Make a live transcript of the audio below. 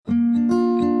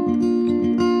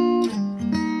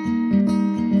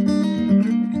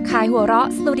ายหัวเราะ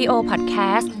สตูดิโอพอดแค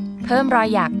สต์เพิ่มรอย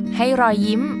หยักให้รอย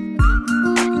ยิ้ม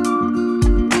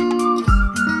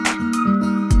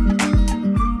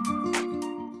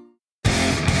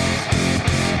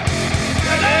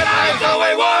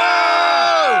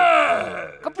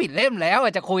ก็ปิดเล่มแล้ว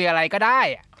จะคุยอะไรก็ได้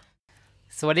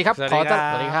สวัสดีครับขอต้อน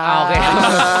รับโอเค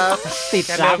ติด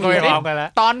ลาบ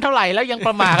ตอนเท่าไหร่แล้วยังป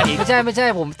ระมาทกันอีกไม่ใช่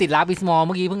ผมติดลาบอิสมอลเ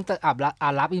มื่อกี้เพิ่งอ่า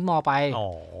นลาบอิสมอลไป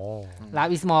ลาบ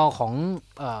อิสมอลของ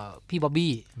พี่บ๊อบ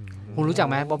บี้คุณรู้จัก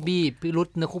ไหมบ๊อบบี้พี่รุธ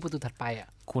เนื้อคู่ประตูถัดไปอ่ะ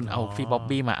คุณเอาพี่บ๊อบ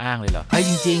บี้มาอ้างเลยเหรอเฮ้ย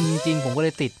จริงผมก็เล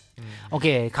ยติดโอเค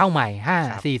เข้าใหม่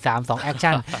5 4 3 2แอค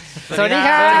ชั่นสวัสดีค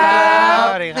รับ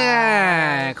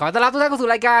ขอต้อนรับทุกท่านเข้าสู่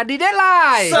รายการดีเดดไล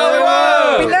น์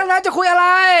ปิดแล้วนะจะคุยอะไร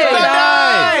ก็ได้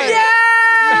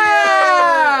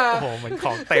โอ้โหเหมือนข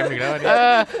องเต็มอีกแล้ววันนี้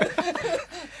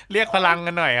เรียกพลัง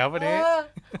กันหน่อยครับวันนี้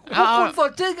เอาคุณส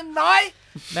ดชื่นกันหน่อย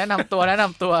แนะนำตัว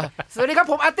สวัสดีครับ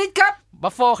ผมอาทิตย์ครับ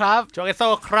บัฟโฟครับโจเอโซ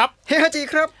ครับเฮฮาจิ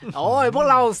ครับโอ้ยพวก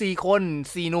เรา4คน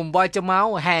4หนุ่มบอยจะเมา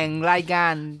แห่งรายกา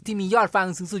รที่มียอดฟัง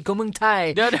สูงสุดของเมืองไทย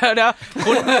เดี๋ยว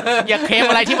คุณอย่าเคลม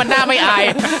อะไรที่มันน่าไม่อาย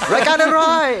รายการอะไร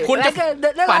คุณจะ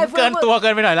ฝันเกินตัวเกิ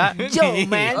นไปหน่อยละโจ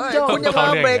แมนโจคุณอย่ามา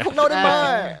เบรกพวกเราได้ไหม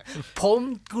ผม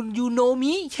คุณยูโน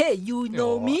มิเฮ้ยูโน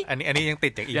มิอันนี้ยังติ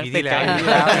ดจากอีพีที่แล้ว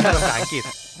ภาษาอังกฤษ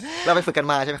เราไปฝึกกัน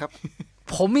มาใช่ไหมครับ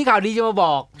ผมมีข่าวดีจะมาบ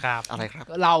อกครับอะไรครับ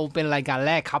เราเป็นรายการแ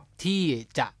รกครับที่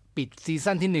จะปิดซี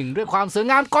ซั่นที่1ด้วยความสวย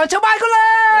งามก่อนชาวบ้านเขาเล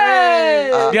ย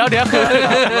เดี๋ยวคือ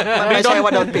มันไม่ใช่ว่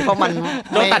าโดนปิดเพราะมัน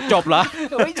โดนตัดจบเหรอ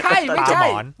ไม่ใช่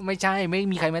ไม่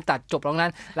มีใครมาตัดจบหรอกนั้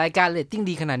นรายการเรตติ้ง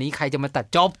ดีขนาดนี้ใครจะมาตัด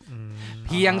จบเ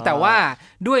พียงแต่ว่า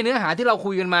ด้วยเนื้อหาที่เรา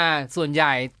คุยกันมาส่วนให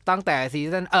ญ่ตั้งแต่ซี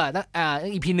ซั่น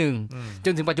EP 1จ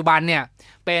นถึงปัจจุบันเนี่ย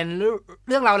เป็น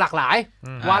เรื่องราวหลากหลาย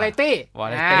วาไรตี้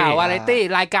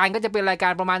รายการก็จะเป็นรายกา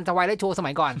รประมาณทวายไลท์โชว์ส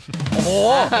มัยก่อนโอ้โห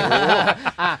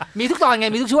มีทุกตอนไง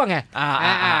มีทุกช่วงไง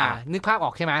นึกภาพอ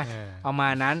อกใช่ไหมประมา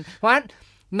ณนั้นเพราะฉะนั้น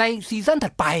ในซีซั่นถั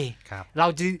ดไปเรา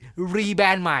จะรีแบร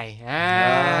นด์ใหม่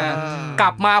ก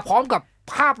ลับมาพร้อมกับ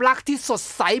ภาพลักษณ์ที่สด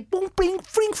ใสปุ้งปริ้ง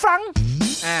ฟริ้งฟรัง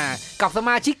กับสม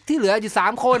าชิกที่เหลืออยู่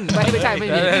3คนไม่ใช่ไม่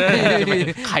มี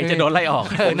ใครจะโดนไล่ออก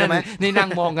นี่นั่ง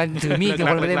มองกันถือมีดกัน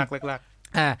คนละเล่ม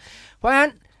เพราะฉะนั้น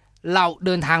เราเ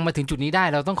ดินทางมาถึงจุดนี้ได้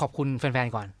เราต้องขอบคุณแฟน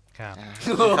ๆก่อน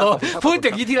พูดอ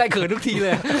ย่างนี้ทีไรเขินทุกทีเล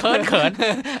ยเขิน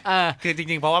คือจ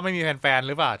ริงๆเพราะว่าไม่มีแฟนๆ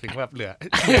หรือเปล่าถึงแบบเหลือ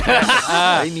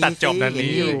ตัดจบนั้น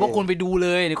นี้พวกคนไปดูเล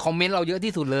ยในคอมเมนต์เราเยอะ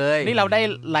ที่สุดเลยนี่เราได้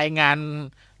ราย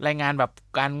งานแบบ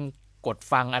การกด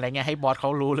ฟังอะไรเงี้ยให้บอสเขา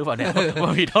รู้หรือเปล่าเนี่ยว่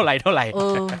ามีเท่าไหร่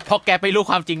พอแกไปรู้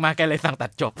ความจริงมาแกเลยสั่งตั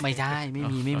ดจบไม่ใช่ไม่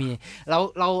มีเ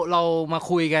รามา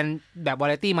คุยกันแบบวา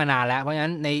ไรตี้มานานแล้วเพราะฉะนั้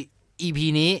นใน EP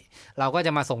นี้เราก็จ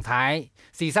ะมาส่งท้าย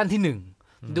ซีซั่นที่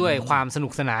1ด้วยความสนุ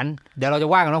กสนานเดี๋ยวเราจะ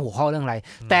ว่ากันว่าหัวข้อเรื่องอะไร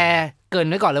แต่เกริ่น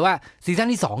ไว้ก่อนเลยว่าซีซั่น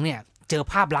ที่2เนี่ยเจอ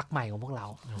ภาพลักษณ์ใหม่ของพวกเรา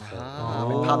เ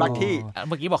ป็นภาพลักษณ์ที่เ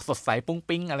มื่อกี้บอกสดใสปุ้ง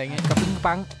ปิ้งอะไรเงี้ยกระปุ้ง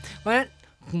ปังเพราะฉะนั้น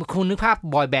คุณนึกภาพ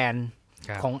บอยแบนด์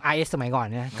ของ IS สมัยก่อน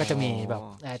เนี่ยก็จะมีแบบ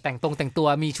แต่งตัว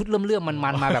มีชุดเลื่อมมัน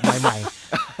มาแบบใหม่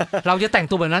ๆเราจะแต่ง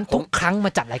ตัวแบบนั้นทุกครั้งม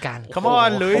าจัดรายการCome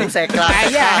on เลยแสกกลาง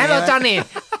ให้เราจอนนี่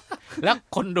แล้ว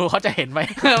คนดูเขาจะเห็นไหม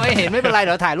ไม่เห็นไม่เป็นไรเ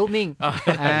ดี๋ยวถ่ายรูปนิ่ง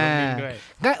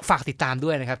ก็ฝากติดตามด้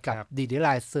วยนะครับกับ The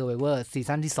Deadline Survivor ซี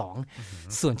ซั่นที่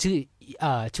2ส่วน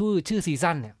ชื่อซี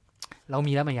ซั่นเนี่ยเรา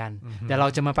มีแล้วเหมือนกันเดี๋ยวเรา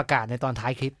จะมาประกาศในตอนท้า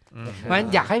ยคลิปเพราะฉะนั้น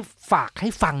อยากให้ฝากให้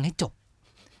ฟังให้จบ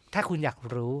ถ้าคุณอยาก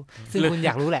รู้ซึ่งคุณอย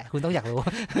ากรู้แหละคุณต้องอยากรู้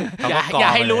อย่า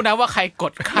ให้รู้นะว่าใครก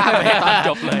ดข้ามไปตอนจ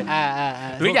บเลย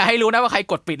หรืออย่าให้รู้นะว่าใคร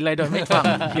กดปิดเลยโดยไม่ฟัง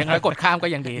อย่างน้อยกดข้ามก็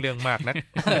ยังดีเรื่องมากนะ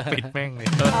ปิดแม่งเลย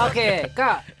โอเคก็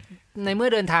ในเมื่อ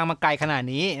เดินทางมาไกลขนาด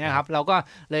นี้นะครับเราก็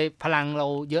เลยพลังเรา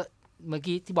เยอะเมื่อ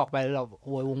กี้ที่บอกไปเรา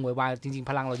โวยวายจริงๆ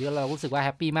พลังเราเยอะเรารู้สึกว่าแฮ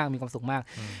ปปี้มากมีความสุขมาก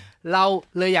เรา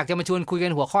เลยอยากจะมาชวนคุยกั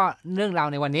นหัวข้อเรื่องราว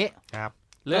ในวันนี้ครับ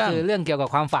ก็คือเรื่องเกี่ยวกับ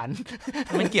ความฝัน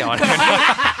ไม่เกี่ยวอะไร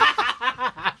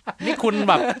นี่คุณ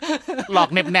แบบหลอก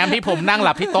เน็บแนมที่ผมนั่งห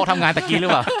ลับที่โต๊ะทำงานตะกี้หรือ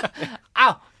เปล่าอ้า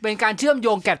วเป็นการเชื่อมโย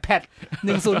งแกดแพด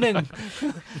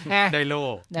101ได้โล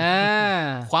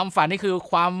ความฝันนี่คือ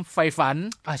ความใฝ่ฝัน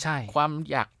ใช่ความ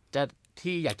อยาก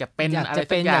จะเป็นอะไรสัก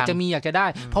อย่างอยากจะมีอยากจะได้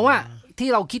เพราะว่าที่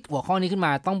เราคิดหัวข้อนี้ขึ้นม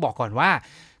าต้องบอกก่อนว่า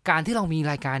การที่เรามี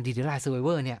รายการ The Deadline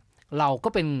Survivor เนี่ยเราก็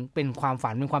เป็นความ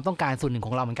ฝันเป็นความต้องการส่วนหนึ่งข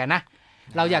องเราเหมือนกันนะ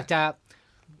เราอยากจะ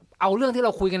เอาเรื่องที่เร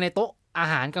าคุยกันในโต๊ะอา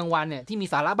หารกลางวันเนี่ยที่มี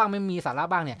สาระบ้างไม่มีสาระ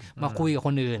บ้างเนี่ยมาคุยกับค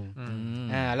นอื่น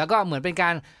แล้วก็เหมือนเป็นกา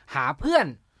รหาเพื่อน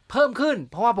เพิ่มขึ้น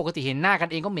เพราะว่าปกติเห็นหน้ากัน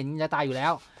เองก็เหม็นจะตายอยู่แล้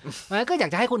วงั้นก็อยาก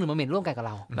จะให้คนอื่นมาเหม็นร่วมกันกับเ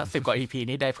ราแล้ว10 กว่า EP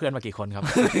นี้ได้เพื่อนมากี่คนครับ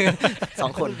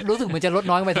2 คนรู้สึกเหมือนจะลด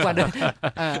น้อยไปทุกวันเลย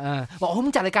บอกโอ้มึ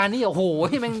งจัดรายการนี้โอ้โห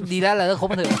แม่งดีแล้วเลยครบ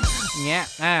มาเถอะอย่างเงี้ย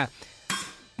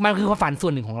มันคือความฝันส่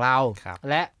วนหนึ่งของเรา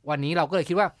และวันนี้เราก็เลย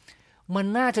คิดว่ามัน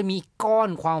น่าจะมีก้อน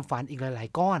ความฝันอีกหลาย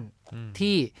ๆก้อน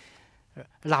ที่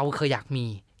เราเคยอยากมี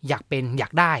อยากเป็นอยา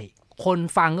กได้คน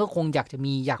ฟังก็คงอยากจะ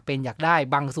มีอยากเป็นอยากได้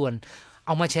บางส่วนเอ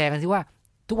ามาแชร์กันสิว่า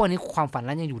ทุกวันนี้ความฝัน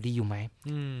นั้นยังอยู่ดีอยู่ไหม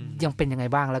ยังเป็นยังไง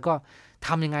บ้างแล้วก็ท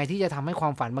ำยังไงที่จะทำให้ควา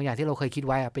มฝันบางอย่างที่เราเคยคิด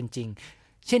ไว้เป็นจริง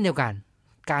เช่นเดียวกัน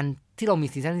การที่เรามี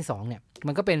ซีซั่นที่2เนี่ย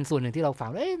มันก็เป็นส่วนหนึ่งที่เราฝัน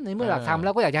ในเมื่อเราทำแล้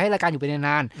วก็อยากจะให้รายการอยู่ไปน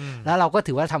านๆแล้วเราก็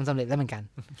ถือว่าทำสำเร็จแล้วเหมือนกัน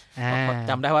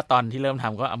จำได้ว่าตอนที่เริ่มท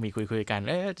ำก็มีคุยกัน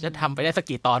จะทำไปได้สัก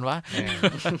กี่ตอนวะ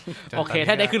โอเค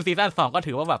ถ้าได้ขึ้นซีซั่น2ก็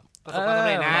ถือว่าแบบประสบความสำเ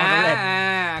ร็จนะ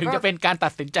ถึงจะเป็นการตั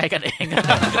ดสินใจกันเอง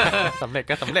สำเร็จ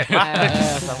ก็สำเร็จวะ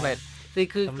สำเร็จนี่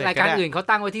คือรายการอื่นเขา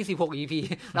ตั้งไว้ที่16 EP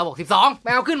เราบอก12ไป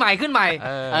เอาขึ้นใหม่เ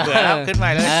บื่อแล้วขึ้นใหม่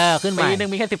เลยขึ้นใหม่ปีนึง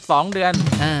มีแค่12เดือน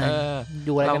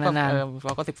ดูอะไรกันนานๆเร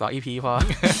าก็12 EP พอ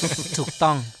ถูกต้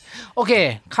องโอเค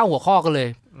เข้าหัวข้อกันเลย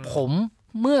ผม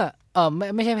เมื่อ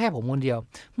ไม่ใช่แค่ผมคนเดียว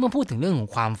เมื่อพูดถึงเรื่องของ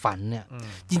ความฝันเนี่ย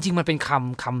จริงๆมันเป็น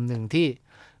คำหนึ่งที่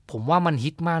ผมว่ามันฮิ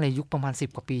ตมากในยุคประมาณ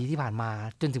10 กว่าปีที่ผ่านมา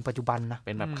จนถึงปัจจุบันนะเ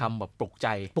ป็นแบบคำแบบปลุกใจ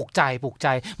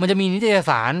มันจะมีนิตย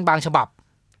สารบางฉบับ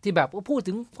ที่แบบพูด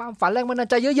ถึงความฝันแรงบันดาล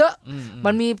ใจเยอะๆ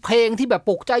มันมีเพลงที่แบบ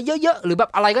ปลุกใจเยอะๆหรือแบบ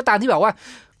อะไรก็ตามที่แบบว่า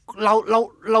เร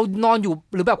านอนอยู่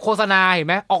หรือแบบโฆษณาเห็นไ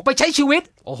หมออกไปใช้ชีวิต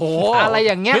โอ้โหอะไรอ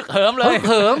ย่างเงี้ยฮึกเหิมเลย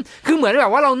คือเหมือนแบ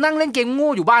บว่าเรานั่งเล่นเกมโ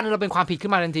ง่อยู่บ้านเราเป็นความผิดขึ้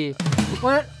นมาทันทีเพรา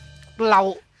ะเรา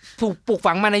ถูกปลูก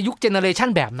ฝังมาในยุคเจเนอเรชัน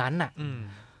แบบนั้นน่ะ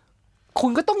คุ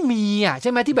ณก็ต้องมีอ่ะใช่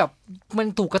ไหมที่แบบมัน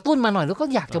ถูกกระตุ้นมาหน่อยแล้วก็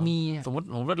อยากจะมีสมมติ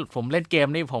ผมเล่นเกม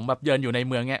นี่ผมแบบเดินอยู่ใน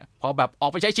เมืองเนี้ยพอแบบออ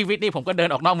กไปใช้ชีวิตนี่ผมก็เดิน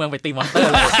ออกนอกเมืองไปตีมอนสเตอ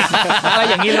ร์เลยอะไร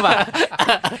อย่างนี้หรือเปล่า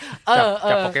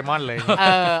จับโปเกมอนเลย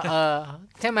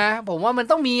ใช่ไหมผมว่ามัน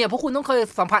ต้องมีอ่ะเพราะคุณต้องเคย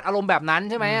สัมผัสอารมณ์แบบนั้น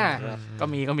ใช่ไหมอ่ะก็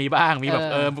มีบ้างมีแบบ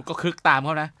ก็คึกตามเข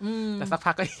านะแต่สัก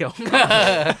พักก็เหี่ยว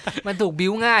มันถูกบิ้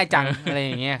วง่ายจังอะไรอ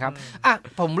ย่างเงี้ยครับอ่ะ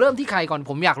ผมเริ่มที่ใครก่อน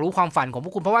ผมอยากรู้ความฝันของพว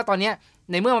กคุณเพราะว่าตอนเนี้ย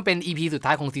ในเมื่อมันเป็น EP สุดท้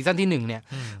ายของซีซั่นที่1เนี่ย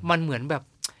มันเหมือนแบบ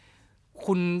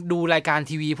คุณดูรายการ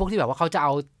ทีวีพวกที่แบบว่าเขาจะเอ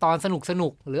าตอนสนุ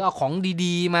กหรือเอาของ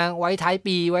ดีๆมาไว้ท้าย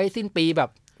ปีไว้สิ้นปีแบบ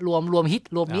รวมฮิต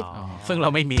รวมมิตรซึ่งเรา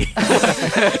ไม่มี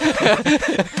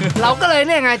เราก็เลยเ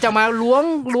นี่ยไงจะมาล้ว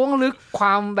งลึกคว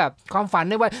ามฝัน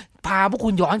ได้ว่าพาพวกคุ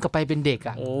ณย้อนกลับไปเป็นเด็ก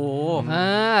อ่ะ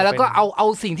แล้วก็เอา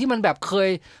สิ่งที่มันแบบเคย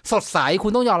สดใสคุ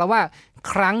ณต้องยอมแล้วว่า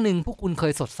ครั้งหนึ่งพวกคุณเค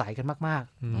ยสดใสกันมาก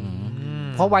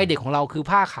ๆเพราะวัยเด็กของเราคือ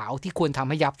ผ้าขาวที่ควรทำ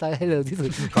ให้ยับได้เร็วที่สุด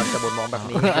ก่อนจะบ่นมองแบบ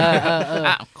นี้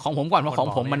ของผมก่อนเพราะของ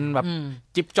ผมมันแบบ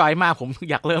จิ๊บจอยมากผม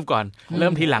อยากเริ่มก่อนเริ่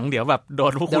มทีหลังเดี๋ยวแบบโด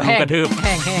นพวกคุณกระทืบแ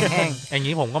ห้งอย่าง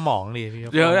นี้ผมก็หมองดิพี่เ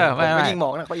ยอะไม่ยิงหมอ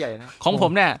งนะก็ใหญ่นะของผ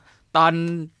มเนี่ยตอน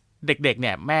เด็กๆเ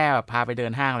นี่ยแม่พาไปเดิ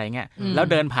นห้างอะไรเงี้ยแล้ว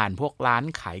เดินผ่านพวกร้าน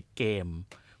ขายเกม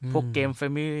พวกเกมเฟ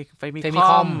มิ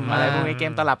คอมอะไรพวกนี้เก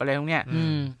มตลับอะไรพวกเนี้ย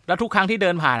แล้วทุกครั้งที่เดิ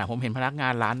นผ่านผมเห็นพนักงา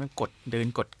นร้านมันก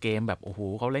ดเกมแบบโอ้โห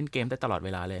เขาเล่นเกมได้ตลอดเว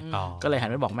ลาเลยก็เลยหัน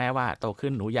ไปบอกแม่ว่าโตขึ้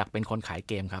นหนูอยากเป็นคนขาย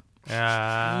เกมครับ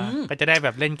ก็จะได้แบ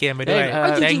บเล่นเกมไปด้วย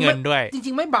ได้เงินด้วยจ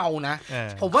ริงๆไม่เบานะ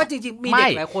ผมว่าจริงๆมีเด็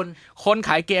กหลายคนข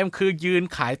ายเกมคือยืน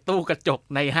ขายตู้กระจก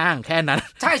ในห้างแค่นั้น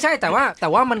ใช่แต่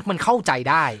ว่ามันเข้าใจ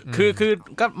ได้คือ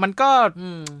ก็มันก็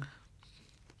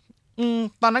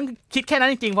ตอนนั้นคิดแค่นั้น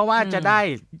จริงๆเพราะว่าจะได้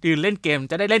ยืนเล่นเกม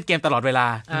จะได้เล่นเกมตลอดเวลา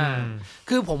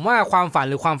คือผมว่าความฝัน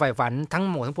หรือความใฝ่ฝันทั้ง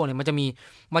หมดทั้งปวงเนี่ยมันจะ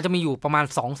มีอยู่ประมาณ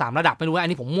 2-3 ระดับไม่รู้อัน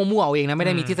นี้ผมมั่วๆเอาเองนะไม่ไ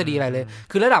ด้มีทฤษฎีอะไรเลย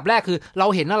คือระดับแรกคือเรา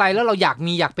เห็นอะไรแล้วเราอยาก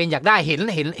มีอยากเป็นอยากได้เ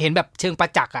ห็นแบบเชิงปร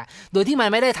ะจักษ์อ่ะโดยที่มัน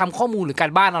ไม่ได้ทำข้อมูลหรือกา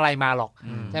รบ้านอะไรมาหรอก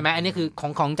ใช่ไหมอันนี้คือ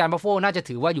ของจานบัฟโฟน่าจะ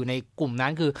ถือว่าอยู่ในกลุ่มนั้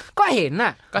นคือก็เห็นน่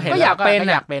ะก็อยากเป็น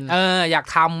อยาก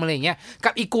ทำอะไรอย่างเงี้ย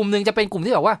กับอีกกลุ่มนึงจะเป็นกลุ่ม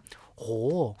ที่แบบว่าโห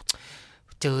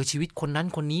เจอชีวิตคนนั้น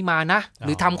คนนี้มานะห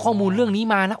รือทำข้อมูลเรื่องนี้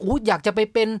มานะอยากจะไป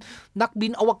เป็นนักบิ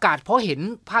นอวกาศเพราะเห็น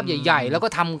ภาพใหญ่ๆแล้วก็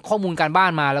ทำข้อมูลการบ้า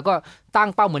นมาแล้วก็ตั้ง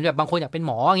เป้าเหมือนแบบบางคนอยากเป็นห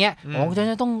มออย่างเงี้ยจ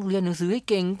ะต้องเรียนหนังสือให้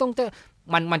เก่ง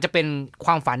มันจะเป็นค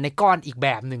วามฝันในก้อนอีกแบ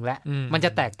บนึงแล้วมันจะ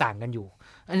แตกต่างกันอยู่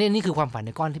อันนี้คือความฝันใน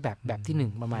ก้อนที่แบบที่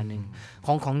1ประมาณนึงข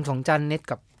องจันเน็ต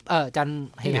กับจัน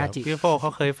เฮฮาจิพี่โฟเข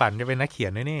าเคยฝันจะเป็นนักเขีย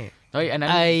นด้วยนี่เฮ้ยอันนั้น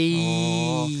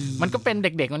มันก็เป็นเ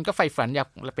ด็กๆมันก็ใฝ่ฝันอยาก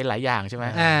เป็นหลายอย่างใช่ไหม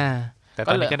แต่ต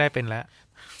อนนี้ก็ได้เป็นแล้ว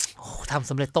ทำ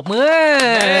สำเร็จตบมือ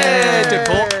จุดโ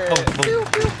ป๊ะ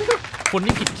คุณ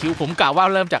นี่ผิดคิวผมกะว่า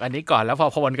เริ่มจากอันนี้ก่อนแล้วพ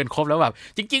อวนกันครบแล้วแบบ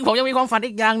จริงๆผมยังมีความฝัน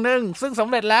อีกอย่างนึงซึ่งสำ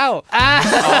เร็จแล้ว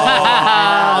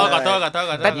ขอโทษ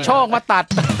แต่โชคมาตัด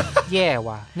แย่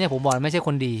ว่ะเนี่ยผมบอกไม่ใช่ค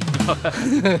นดี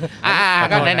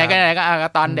ก็ไหนก็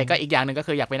ตอนเด็กก็อีกอย่างนึงก็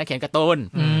คืออยากเป็นนักเขียนการ์ตูน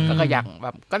ก็อยากแบ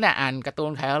บก็เนี่ยอ่านการ์ตู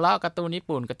นขายหัวเราะการ์ตูนญี่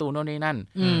ปุ่นการ์ตูนโน่นนี่นั่น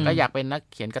ก็อยากเป็นนัก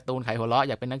เขียนการ์ตูนขายหัวเราะ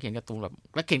อยากเป็นนักเขียนการ์ตูนแบบ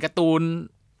นักเขียนการ์ตูน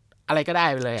อะไรก็ได้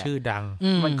ไปเลยชื่อดัง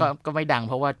มันก็ไม่ดังเ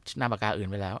พราะว่านามปากกาอื่น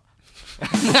ไปแล้ว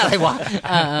อะไรวะ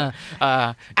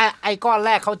ไอ้ก้อนแร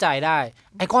กเข้าใจได้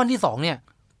ไอ้ก้อนที่2เนี่ย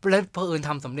แล้วเผอิญท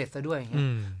ำสำเร็จซะด้วย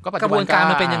ก็กระบวนการ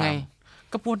มันเป็นยังไง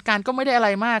กระบวนการก็ไม่ได้อะไร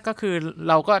มากก็คือ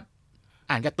เราก็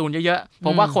อ่านการ์ตูนเยอะๆผ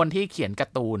มว่าคนที่เขียนกา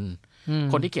ร์ตูน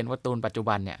คนที่เขียนการ์ตูนปัจจุ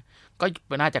บันเนี่ยก็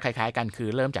น่าจะคล้ายๆกันคือ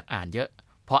เริ่มจากอ่านเยอะ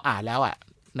พออ่านแล้วอ่ะ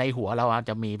ในหัวเราอาจ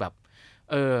จะมีแบบ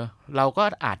เราก็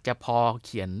อาจจะพอเ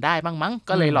ขียนได้บ้างมั้ง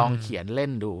ก็เลยลองเขียนเล่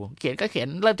นดูเขียน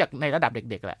เริ่มจากในระดับเ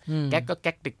ด็กๆแหละแก๊กก็แ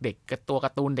ก๊กเด็กๆตัวก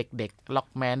าร์ตูนเด็กๆล็อก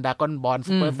แมนดากอนบอล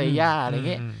ซูเปอร์เซย่าอะไร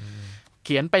เงี้ยเ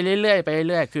ขียนไปเรื่อ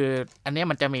ยๆคืออันนี้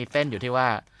มันจะมีเส้นอยู่ที่ว่า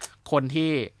คน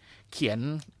ที่เขียน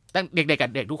ตั้งเด็กๆกั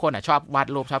บเด็กทุกคนชอบวาด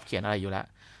รูปชอบเขียนอะไรอยู่แล้ว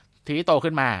ทีนี้โต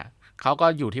ขึ้นมาเขาก็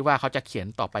อยู่ที่ว่าเขาจะเขียน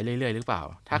ต่อไปเรื่อยๆหรือเปล่า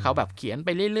ถ้าเขาแบบเขียนไป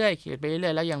เรื่อ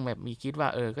ยๆแล้วยังแบบมีคิดว่า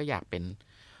ก็อยากเป็น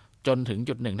จนถึง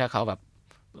จุดหนึ่งถ้าเขาแบบ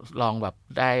ลองแบบ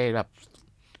ได้แบบ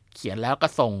เขียนแล้วก็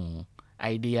ส่งไอ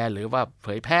เดียหรือว่าเผ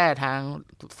ยแพร่ทาง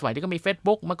สมัยที่ก็มี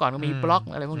Facebook เมื่อก่อนก็มีบล็อก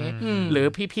อะไรพวกนี้หรือ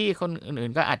พี่ๆคนอื่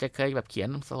นๆก็อาจจะเคยแบบเขียน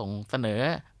ส่งเสนอ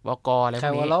วกอะไรพว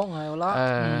กนี้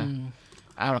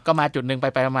ก็มาจุดนึงไป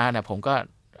มาเนี่ยผมก็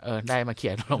ได้มาเขี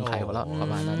ยนลงไข่แล้วประ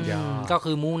มาณนั้นก็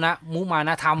คือมุมาน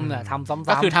ะทำเนี่ยทำซ้ำๆ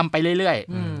ก็คือทำไปเรื่อย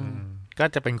ๆก็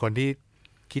จะเป็นคนที่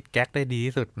คิดแก๊กได้ดี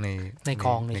ที่สุดในก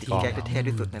องในทีมแก๊กเท่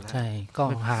ที่สุดนั่นแหละใช่ก็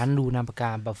หารดูนามปากก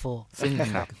าบัฟโฟซึ่ง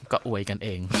ก็อวยกันเอ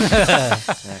ง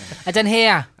อาจารย์เฮี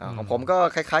ยของผมก็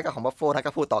คล้ายๆกับของบัฟโฟนะ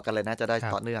ก็พูดต่อกันเลยนะจะได้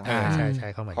ต่อเนื่องใช่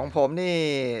เข้ามาของผมนี่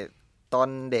ตอน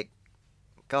เด็ก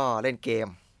ก็เล่นเกม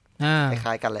คล้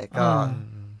ายๆกันเลยก็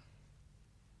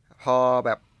พอแ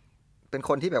บบเป็นค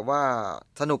นที่แบบว่า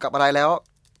สนุกกับอะไรแล้ว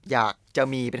อยากจะ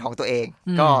มีเป็นของตัวเอง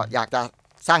ก็อยากจะ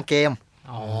สร้างเกม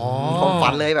ผมฝั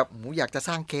นเลยแบบอยากจะส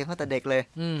ร้างเกมตั้งแต่เด็กเลย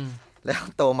แล้ว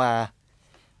โตมา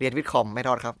เรียนวิทย์คอมไม่ร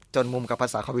อดครับจนมุมกับภา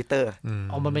ษาคอมพิวเตอร์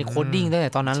มันเป็นโคดดิ้งตั้งแ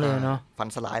ต่ตอนนั้นเลยเนาะฝัน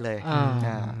สลายเลย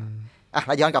แ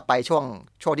ล้วย้อนกลับไปช่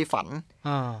วงที่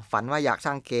ฝันว่าอยากส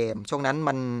ร้างเกมช่วงนั้น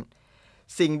มัน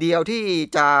สิ่งเดียวที่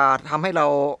จะทำให้เรา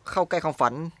เข้าใกล้ความฝั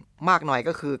นมากหน่อย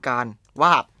ก็คือการว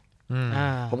าด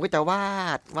ผมก็จะวา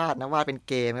ดเป็น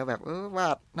เกมแบบวา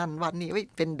ดนั่นวาดนี่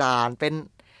เป็นด่านเป็น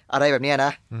อะไรแบบนี้น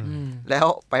ะแล้ว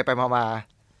ไปมา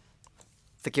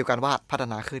สกิลการวาดพัฒ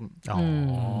นาขึ้น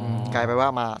กลายไปว่า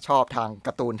มาชอบทางก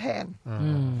าร์ตูนแทน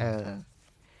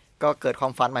ก็เกิดควา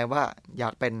มฝันใหม่ว่าอยา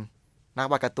กเป็นนัก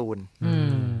วาดการ์ตูน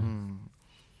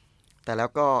แต่แล้ว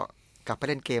ก็กลับไป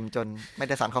เล่นเกมจนไม่ไ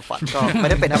ด้สานความฝันก็ไม่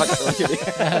ได้เป็นนักวาดการ์ตูนอยู่ดี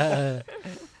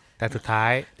แต่สุดท้า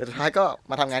ยก็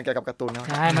มาทำงานเกี่ยวกับการ์ตูนนะ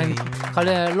ใช่มันเขาเ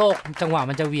รียกโลกจังหวะ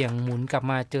มันจะเหวี่ยงหมุนกลับ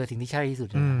มาเจอสิ่งที่ใช่ที่สุด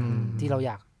ที่เราอ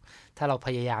ยากถ้าเราพ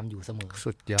ยายามอยู่เสมอ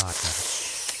สุดยอดครับ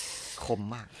คม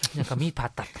มากอย่างกับมีดผ่า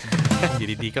ตัดอยู่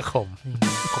ดีๆก็คม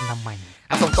ทำไม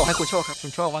ส่งต่อให้คุณโชคครับคุ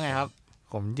ณโชคว่าไงครับ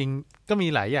ผมจริงก็มี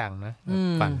หลายอย่างนะ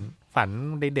ฝัน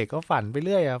เด็กๆก็ฝันไปเ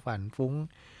รื่อยฝันฟุ้ง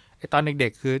ไอตอนเด็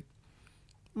กๆคือ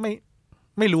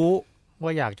ไม่รู้ว่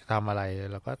าอยากจะทำอะไร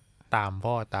แล้วก็ตาม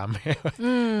พ่อตามแม่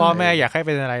พ่อแม่อยากให้เ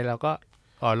ป็นอะไรเรา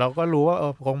ก็รู้ว่า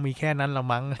คงมีแค่นั้นละ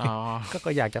มั้ง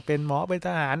ก็อยากจะเป็นหมอเป็นท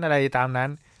หารอะไรตามนั้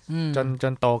นจ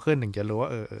นโตขึ้นถึงจะรู้ว่า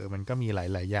มันก็มีห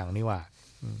ลายๆอย่างนี่ว่า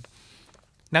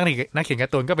นักเขียนกา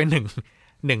ร์ตูนก็เป็นห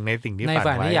นึ่งในสิ่งที่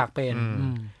ฝันไว้อยากเป็น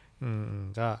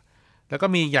ก็แล้วก็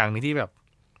มีอย่างนึงที่แบบ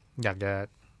อยา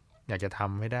กจะท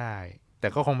ำให้ได้แต่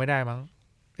ก็คงไม่ได้มั้ง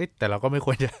แต่เราก็ไม่ค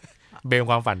วรจะเบล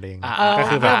ความฝันเองก็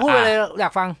คือแบบพูดไปเลยอยา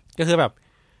กฟังก็คือแบบ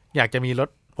อยากจะมีรถ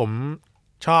ผม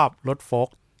ชอบรถโฟล์ค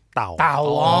เต่า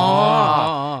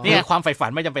นี่ความใฝ่ฝั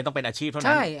นไม่จำเป็นต้องเป็นอาชีพเท่า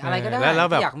นั้นใช่อะไรก็ได้แล้ว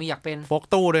แบบอยากเป็นโฟล์ค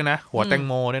ตู้ด้วยนะหัวแตง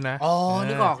โมด้วยนะ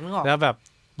นึกออกแล้วแบบ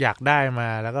อยากได้มา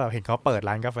แล้วก็เห็นเขาเปิด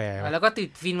ร้านกาแฟแล้วก็ติด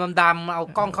ฟิล์มดำๆเอา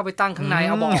กล้องเข้าไปตั้งข้างในเ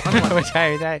อาบอกข้างหมดไม่ใช่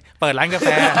เปิดร้านกาแฟ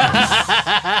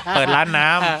เปิดร้านน้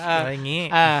ำอะไรอย่างงี้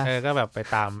ก็แบบไป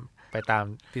ตาม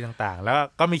ที่ต่างๆแล้ว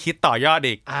ก็มีคิดต่อยอด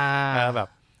อีกแบบ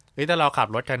ถ้าเราขับ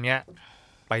รถคันนี้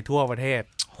ไปทั่วประเทศ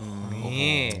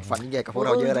นี่ฝันใหญ่กับพวกเร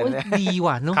าเยอะเลยเนี่ยดี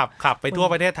ว่ะเนาะขับไปทั่ว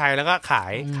ประเทศไทยแล้วก็ขา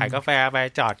ยกาแฟไป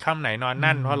จอดค่ำไหนนอน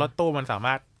นั่นเพราะรถตู้มันสาม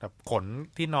ารถแบบขน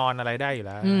ที่นอนอะไรได้อยู่แ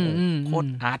ล้วโคตร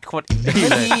อาร์ตโคตร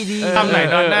ดีค่ำไหน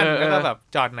นอนนั่นแล้วก็แบบ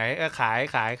จอดไหนขาย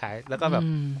แล้วก็แบบ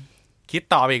คิด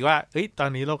ต่ออีกว่าตอน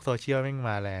นี้โลกโซเชียลแม่ง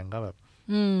มาแรงก็แบบ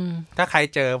ถ้าใคร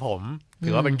เจอผมถื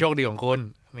อว่าเป็นโชคดีของคุณ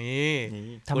นี่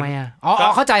ทำไม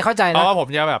เข้าใจเพราะว่าผม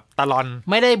จะแบบตะลอน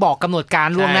ไม่ได้บอกกำหนดการ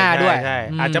ล่วงหน้าด้วย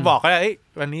อาจจะบอกก็ได้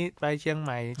วันนี้ไปเชียงให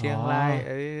ม่เชียงราย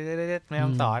แม่ฮ่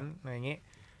องสอนอะไรอย่างงี้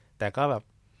แต่ก็แบบ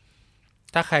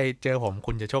ถ้าใครเจอผม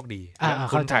คุณจะโชคดี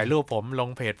คุณถ่ายรูปผมลง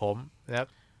เพจผมแล้ว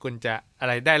คุณจะอะไ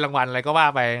รได้รางวัลอะไรก็ว่า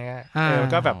ไป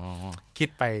ก็แบบคิด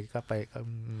ไปก็ไป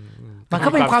มันก็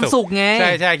เป็นความสุขไง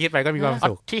ใช่คิดไปก็มีความ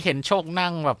สุขที่เห็นโชคนั่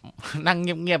งแบบนั่งเ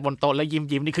งียบๆบนโต๊ะแล้วยิ้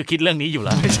มนี่คือคิดเรื่องนี้อยู่แ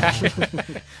ล้วไม่ใช่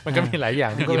มันก็มีหลายอย่า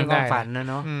งที่คิดได้ความฝันนะ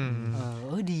เนาะ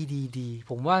ดี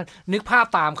ผมว่านึกภาพ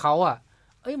ตามเขา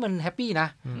มันแฮปปี้นะ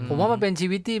ผมว่ามันเป็นชี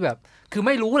วิตที่แบบคือไ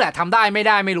ม่รู้แหละทำได้ไม่ไ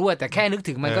ด้ไม่รู้แต่แค่นึก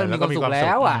ถึงมันก็มีความสุขแ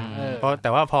ล้วเพราะแต่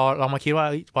ว่าพอเรามาคิดว่า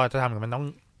พอจะทำมัน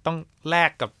ต้องแล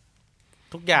กกับ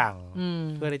ทุกอย่าง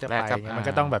เพื่อที่จะไปมัน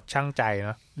ก็ต้องแบบชั่งใจเ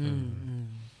นาะ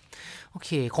โอเค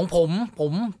ของผ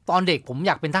มตอนเด็กผมอ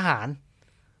ยากเป็นทหาร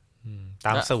ต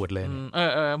ามสูตรเลย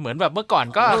เหมือนแบบเมื่อก่อน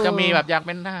ก็จะมีแบบอยากเ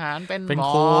ป็นทหารเป็นหม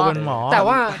อเป็นหมอแต่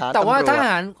ว่าทห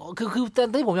ารคือตอน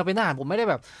ที่ผมอยากเป็นทหารผมไม่ได้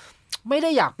แบบไม่ได้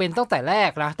อยากเป็นตั้งแต่แร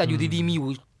กนะแต่อยู่ดีๆมีอยู่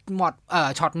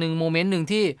ช็อตนึงโมเมนต์นึง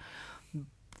ที่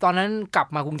ตอนนั้นกลับ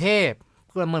มากรุงเทพ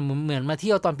เหมือนมาเ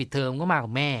ที่ยวตอนปิดเทอมก็มากั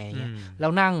บแม่อย่างเงี้ยแล้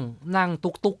วนั่ง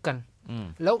ตุ๊กกัน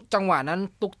แล้วจังหวะนั้น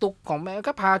ตุ๊กของแม่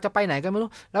ก็พาจะไปไหนกันไม่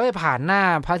รู้แล้วไปผ่านหน้า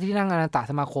พระที่นั่งอนันต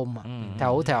สมาคมอ่ะ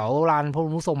แถวลานพระบร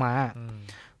มรูปทรงม้า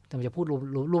แต่จะพูด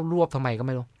รวบทำไมก็ไ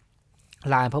ม่รู้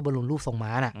ลานพระบรมรูปทรงม้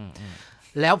าน่ะ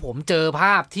แล้วผมเจอภ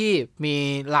าพที่มี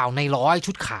เหล่าในร้อย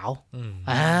ชุดขาว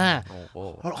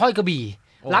ห้อยกระบี่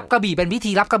รับกระบี่เป็นพิ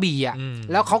ธีรับกระบี่อ่ะ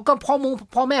แล้วเขาก็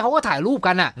พ่อแม่เขาก็ถ่ายรูป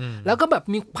กันอ่ะแล้วก็แบบ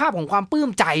มีภาพของความปลื้ม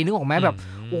ใจนึกออกไหมแบบ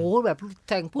โอ้แบบ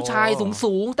แต่งผู้ชาย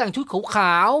สูงแต่งชุดข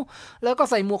าวๆแล้วก็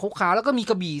ใส่หมวกขาวๆแล้วก็มี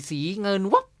กระบี่สีเงิน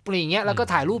วับอะไรอย่างเงี้ยแล้วก็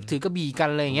ถ่ายรูปถือกระบี่กัน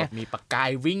อะไรอย่างเงี้ยมีประกา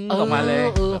ยวิ่งออกมาเลย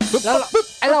แล้ว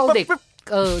ไอเราเด็ก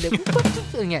เด็ก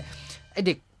อย่างเงี้ยไอเ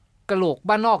ด็กกระโหลก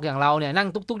บ้านนอกอย่างเราเนี่ยนั่ง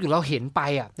ตุ๊กๆอยู่เราเห็นไป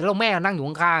อ่ะแล้วแม่นั่งอยู่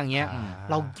ข้างๆอย่างเงี้ย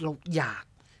เราอ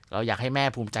ยากให้แม่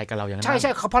ภูมิใจกับเราอย่างนั้นใ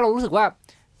ช่เพราะเรารู้สึกว่า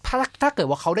ถ้าเกิด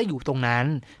ว่าเขาได้อยู่ตรงนั้น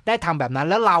ได้ทำแบบนั้น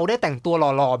แล้วเราได้แต่งตัวห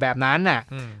ล่อๆแบบนั้นน่ะ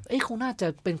เขาน่าจะ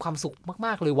เป็นความสุขม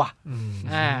ากๆเลยว่ะ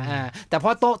แต่พอ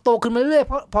โตขึ้นมาเรื่อย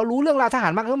ๆพอรู้เรื่องราวทหา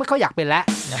รมากก็ไม่ค่อยอยากเป็นแล้ว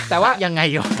แต่ว่ายังไง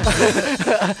อยู่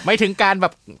ไม่ถึงการแบ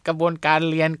บกระบวนการ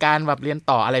เรียนการแบบเรียน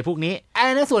ต่ออะไรพวกนี้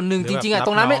ในส่วนหนึ่งจริงๆอ่ะต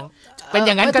รงนั้นไม่เป็นอ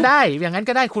ย่างนั้นก็ได้อย่างนั้น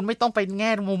ก็ได้คุณไม่ต้องไปแ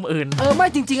ง่มุมอื่นไม่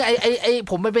จริงๆไอ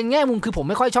ผมมันเป็นแง่มุมคือผม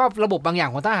ไม่ค่อยชอบระบบบางอย่าง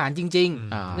ของทหารจริง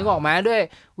ๆนึกออกไหมด้วย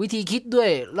วิธีคิดด้วย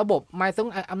ระบบไม่ต้อง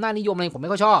อำนาจนิยมอะไรผมไ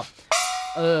ม่ค่อยชอบ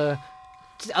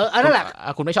นั่นแหละ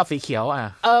คุณไม่ชอบสีเขียว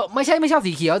ไม่ชอบ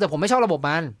สีเขียวแต่ผมไม่ชอบระบบ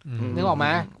มันนึกออกไหม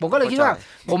ผมก็เลยคิดว่า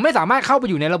ผมไม่สามารถเข้าไป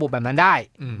อยู่ในระบบแบบนั้นได้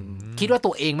คิดว่า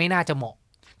ตัวเองไม่น่าจะเหมาะ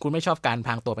คุณไม่ชอบการพ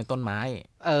รางตัวเป็นต้นไม้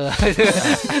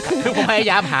คือผมพยา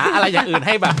ยามหาอะไรอย่างอื่นใ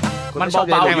ห้แบบมันเ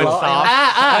บาๆอยู่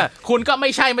คุณก็ไม่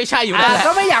ใช่อยู่แล้ว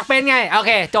ก็ไม่อยากเป็นไงโอเ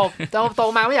คจบโต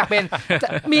มาไม่อยากเป็น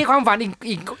มีความฝัน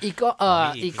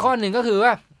อีกข้อหนึ่งก็คือว่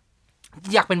า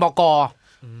อยากเป็นบก.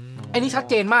ไอ้นี่ชัด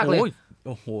เจนมากเลยโ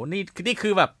อ้โหนี่คื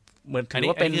อแบบเหมือนถือ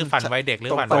ว่าเป็นฝันวัยเด็กหรื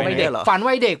อฝันวัยเด็กฝัน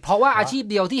วัยเด็กเพราะว่าอาชีพ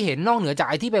เดียวที่เห็นนอกเหนือจาก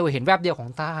ไอ้ที่ไปเห็นแวบเดียวของ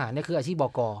ทหารเนี่ยคืออาชีพบ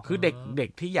ก.คือเด็ก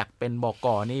ที่อยากเป็นบก.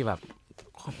นี่แบบ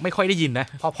ไม่ค่อยได้ยินนะ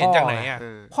เห็นจากไหนอ่ะ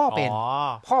พ่อ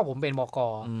ผมเป็นบก.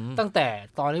ตั้งแต่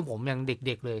ตอนที่ผมยังเ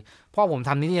ด็กๆเลยพ่อผมท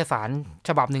ำนิตยสารฉ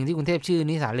บับหนึ่งที่กรุงเทพชื่อ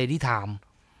นิตยสาร Lady Time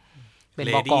เป็น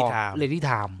บก.Lady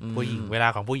Time ผู้หญิงเวลา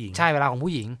ของผู้หญิงใช่เวลาของ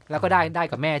ผู้หญิงแล้วก็ได้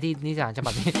กับแม่ที่นิตยสารฉบั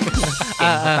บนี้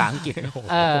ภาษาอังกฤษ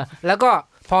แล้วก็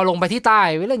พอลงไปที่ใต้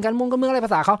ไปเล่นกันมุงกันเมืองอะไรภ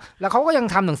าษาเขาแล้วเขาก็ยัง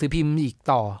ทำหนังสือพิมพ์อีก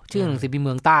ต่อชื่อหนังสือพิมพ์เ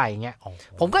มืองใต้อย่างเงี้ย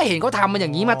ผมก็เห็นเขาทำมันอย่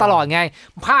างนี้มาตลอดไง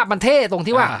ภาพมันเท่ตรง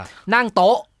ที่ว่านั่งโ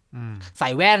ต๊ะใส่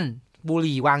แว่นบุห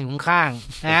รี่วางอยู่ข้าง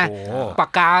ๆนะปา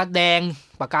กกาแดง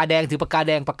ถือปากกาแ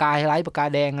ดงปากกาไฮไลท์ปากกา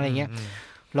แดงอะไรเงี้ย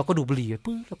แล้วก็ดูบุหรี่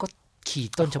ปึ๊บแล้วก็ขีด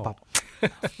ต้นฉบับ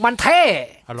มันเท่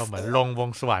อารมณ์เหมือนลงวง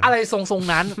สวรรค์อะไรทรง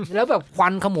ๆนั้นแล้วแบบควั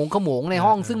นขโมงใน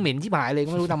ห้องซึ่งเหม็นที่หายเลย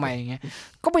ก็ไม่รู้ทำไมอย่างเงี้ย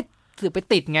ก็ไป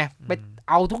ติดไงไป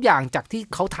เอาทุกอย่างจากที่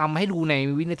เขาทำให้ดูใน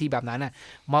วินาทีแบบนั้นน่ะ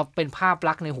มาเป็นภาพ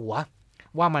ลักษณ์ในหัว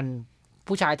ว่ามัน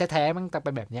ผู้ชายแท้ๆมันจะเ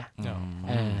ป็นแบบเนี้ย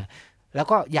แล้ว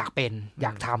ก็อยา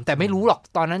กทำแต่ไม่รู้หรอก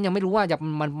ตอนนั้นยังไม่รู้ว่า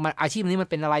มันอาชีพนี้มัน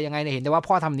เป็นอะไรยังไงเห็นแต่ว่า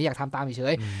พ่อทำนี้อยากทำตามเฉ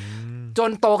ยๆจน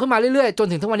โตขึ้นมาเรื่อยๆจน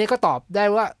ถึงทุกวันนี้ก็ตอบได้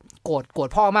ว่าโกรธ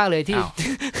พ่อมากเลยที่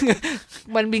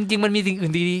มันจริงๆมันมีสิ่งอื่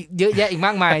นดีเยอะแยะอีกม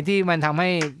ากมายที่มันทำให้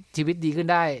ชีวิตดีขึ้น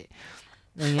ได้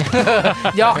อย่างเงี้ย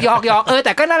หยอกแ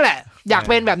ต่ก็นั่นแหละอยาก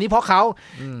เป็นแบบนี้เพราะเขา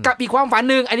กับอีกความฝัน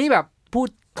นึงอันนี้แบบพูด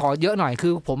ขอเยอะหน่อยคื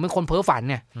อผมเป็นคนเพ้อฝัน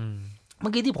เนี่ยเมื่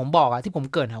อกี้ที่ผมบอกอะที่ผม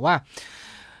เกริ่นว่า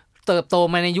เติบโต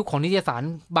มาในยุคของนิตยสาร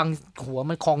บางหัว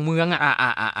มันคลองเมือง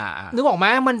นึกออกไหม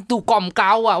มันถูกกล่อมเกล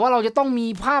าว่าเราจะต้องมี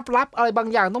ภาพลับอะไรบาง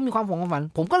อย่างต้องมีความฝัน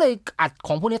ผมก็เลยอัดข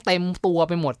องพวกนี้เต็มตัว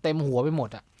ไปหมดเต็มหัวไปหมด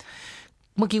อะ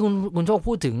เมื่อกี้คุณโชค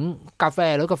พูดถึงกาแฟ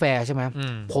แล้วกาแฟใช่ไหม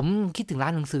ผมคิดถึงร้า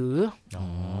นหนังสือ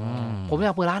ผมอย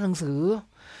ากเปิดร้านหนังสือ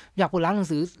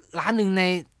ร้านหนึ่งใน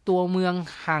ตัวเมือง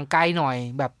ห่างไกลหน่อย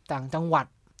แบบต่างจังหวัด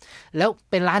แล้ว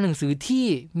เป็นร้านหนังสือที่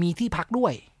มีที่พักด้ว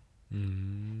ย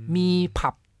มีผั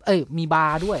บมีบา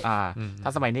ร์ด้วยถ้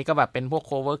าสมัยนี้ก็แบบเป็นพวก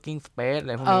co-working space อะ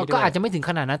ไรพวกนี้ด้วยก็อาจจะไม่ถึง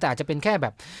ขนาดนั้นแต่อาจจะเป็นแค่แบ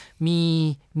บ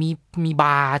มีบ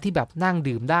าร์ที่แบบนั่ง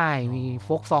ดื่มได้มีโฟ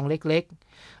กซองเล็ก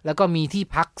ๆแล้วก็มีที่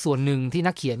พักส่วนหนึ่งที่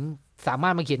นักเขียนสามา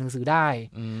รถมาเขียนหนังสือได้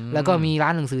แล้วก็มีร้า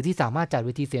นหนังสือที่สามารถจัดเว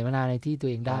ทีเสวนาในที่ตัว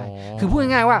เองได้คือพูด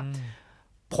ง่ายๆว่า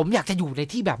ผมอยากจะอยู่ใน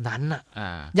ที่แบบนั้นน่ะ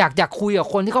อยากคุยกับ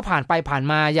คนที่เขาผ่านไปผ่าน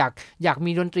มาอยาก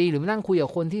มีดนตรีหรือนั่งคุยกับ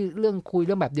คนที่คุยเ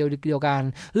รื่องแบบเดียวกัน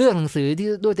เรื่องหนังสือที่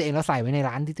ด้วยตัวเองแล้วใส่ไว้ใน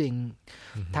ร้านที่ตัวเอง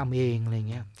ทำเองอะไร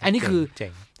เงี้ยอันนี้คือ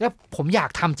แล้วผมอยาก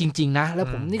ทำจริงๆนะแล้ว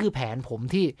ผมนี่คือแผนผม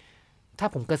ที่ถ้า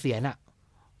ผมเกษียณอ่ะ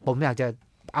ผมอยากจะ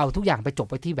เอาทุกอย่างไปจบ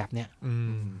ไปที่แบบเนี้ย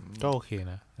ก็โอเค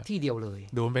นะที่เดียวเลย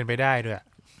ดูมันเป็นไปได้ด้วย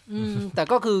แต่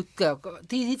ก็คือเกี่ยว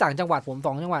ที่ต่างจังหวัดผม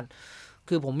2จังหวัด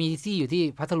คือผมมีที่อยู่ที่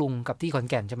พัทลุงกับที่ขอน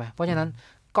แก่นใช่ไหมเพราะฉะนั้น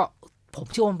ก็ผม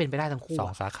เชื่อว่ามันเป็นไปได้ทั้งคู่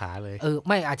2สาขาเลยไ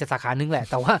ม่อาจจะสาขานึงแหละ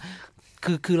แต่ว่า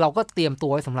คือเราก็เตรียมตั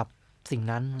วไว้สำหรับสิ่ง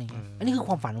นั้นอะไรเงี้ยอันนี้คือค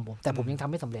วามฝันของผมแต่ผมยังทำ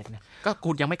ไม่สำเร็จนะก็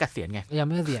คุณยังไม่เกษียณไงยังไ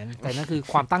ม่เกษียณแต่นั่นคือ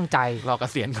ความตั้งใจรอเก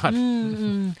ษียณก่อน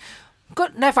ก็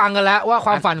ได้ฟังกันแล้วว่าค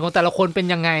วามฝันของแต่ละคนเป็น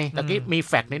ยังไงตะกี้มี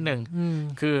แฟกต์นิดนึง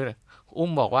คืออุ้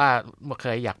มบอกว่าเค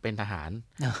ยอยากเป็นทหาร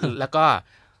แล้วก็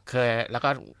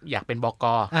อยากเป็นบก.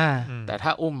แต่ถ้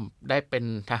าอุ้มได้เป็น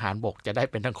ทหารบกจะได้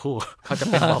เป็นทั้งคู่เขาจะ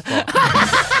เป็นบก.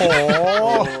โอ้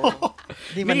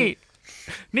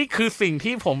นี่คือสิ่ง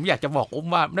ที่ผมอยากจะบอกอุ้ม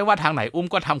ว่าไม่ว่าทางไหนอุ้ม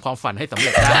ก็ทำความฝันให้สำเ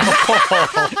ร็จได้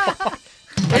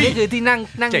อันนี้คือที่นั่ง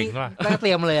เต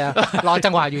รียมเลยอะรอจั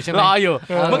งหวะอยู่ใช่ไหมรออยู่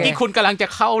เมื่อกี้คุณกำลังจะ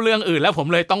เข้าเรื่องอื่นแล้วผม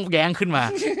เลยต้องแย้งขึ้นมา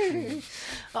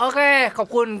โอเคขอบ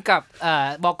คุณกับ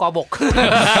บก.บก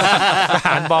ทห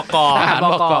ารบก.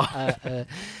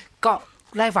ก็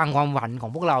ได้ฟังความหวังขอ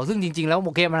งพวกเราซึ่งจริงๆแล้วโ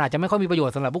อเคมันอาจจะไม่ค่อยมีประโยช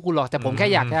น์สำหรับพวกคุณหรอกแต่ผมแค่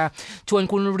อยากจะชวน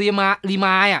คุณรีม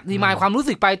ายความรู้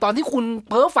สึกไปตอนที่คุณ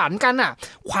เพ้อฝันกันอ่ะ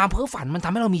ความเพ้อฝันมันท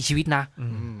ำให้เรามีชีวิตนะ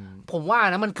ผมว่า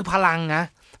นะมันคือพลังนะ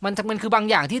มันคือบาง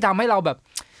อย่างที่ทำให้เราแบบ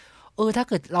ถ้า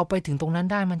เกิดเราไปถึงตรงนั้น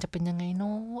ได้มันจะเป็นยังไงเน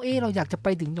าะเราอยากจะไป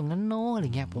ถึงตรงนั้นเนาะอะไร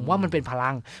เงี้ยผมว่ามันเป็นพลั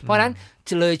งเพราะฉะนั้นจ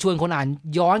ะเลยชวนคนอ่าน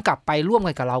ย้อนกลับไปร่วม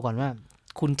กันกับเราก่อนว่า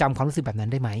คุณจำความรู้สึกแบบนั้น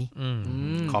ได้ไหม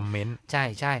คอมเมนต์ใ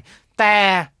ช่แต่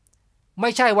ไ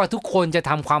ม่ใช่ว่าทุกคนจะ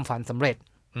ทำความฝันสำเร็จ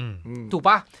ถูก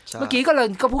ปะเมื่อกี้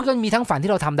ก็พูดกันมีทั้งฝัน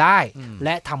ที่เราทำได้แล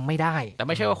ะทำไม่ได้แต่ไ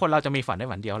ม่ใช่ว่าคนเราจะมีฝันได้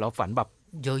ฝันเดียวเราฝันแบบ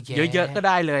เยอะๆก็ไ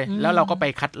ด้เลยแล้วเราก็ไป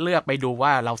คัดเลือกไปดูว่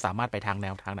าเราสามารถไปทางแน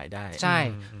วทางไหนได้ใช่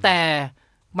แต่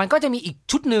มันก็จะมีอีก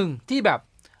ชุดหนึ่งที่แบบ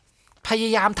พย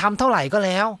ายามทำเท่าไหร่ก็แ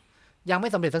ล้วยังไม่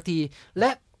สำเร็จสักทีและ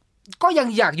ก็ยัง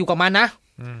อยากอยู่กับมันนะ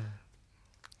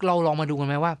เราลองมาดูกัน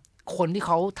ไหมว่าคนที่เ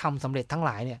ขาทำสำเร็จทั้งห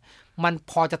ลายเนี่ยมัน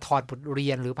พอจะถอดบทเรี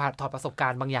ยนหรือถอดประสบกา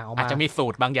รณ์บางอย่างออกมาอาจจะมีสู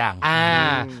ตรบางอย่าง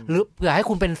หรือเผื่อให้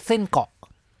คุณเป็นเส้นเกาะ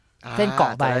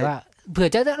ไปว่าเผื่อ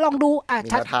จะลองดู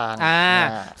ชัด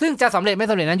ซึ่งจะสำเร็จไม่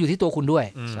สำเร็จนั้นอยู่ที่ตัวคุณด้วย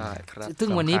ใช่ครับซึ่ง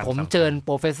วันนี้ผมเชิญโป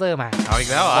รเฟสเซอร์มาเอาอีก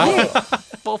แล้วเหรอ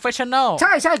โปรเฟชชั่นอล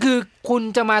ใช่คือคุณ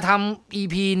จะมาทำ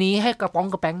EP นี้ให้กระป๋อง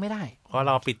กระแป้งไม่ได้เพราะเ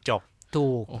ราปิดจบถู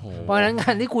กเพราะฉะนั้นง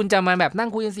านที่คุณจะมาแบบนั่ง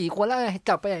คุยกัน4คนแล้ว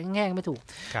จับไปแง่งไม่ถูก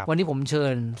วันนี้ผมเชิ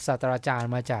ญศาสตราจารย์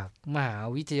มาจากมหา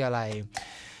วิทยาลัย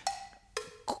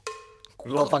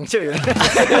เราฟังชื่อ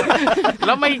แ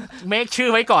ล้วไม่เมคชื่อ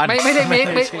ไว้ก่อนไม่ได้เม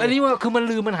คอันนี้ว่าคือมัน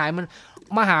ลืมมันหายมัน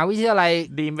มหาวิทยาลัย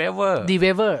ดีมเวเวอ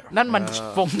ร์นั่นมัน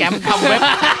โปรแกรมทำเว็บ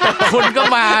คุณก็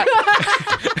มา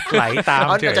ไหลตามเ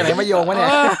อาจากไหนมาโยงวะเนี่ย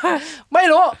ไม่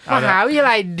รู้มหาวิทยา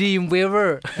ลัยดีมเวเวอ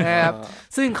ร์นะครับ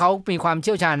ซึ่งเขามีความเ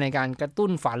ชี่ยวชาญในการกระตุ้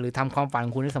นฝันหรือทำความฝันข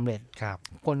องคุณให้สำเร็จ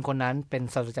คนนั้นเป็น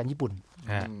ศาสตราจารย์ญี่ปุ่น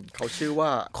เขาชื่อว่า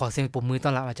ขอเสียงปรบมือต้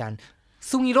อนรับอาจารย์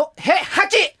ซุงิโร่เฮฮา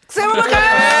จิเซมามาเกะ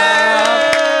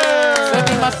สวัส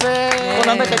ดีมาเซคน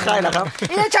นั้นไม่ใช่ๆหรอครับ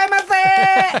อินาชัยมาเซ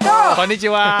โนคอนนิจิ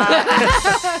วะ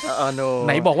ไห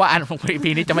นบอกว่าอันของ EP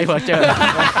นี้จะไม่เพ้อเจอ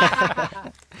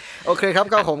โอเคครับ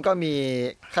ก็ผมก็มี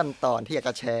ขั้นตอนที่อยากจ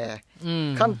ะแชร์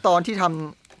ขั้นตอนที่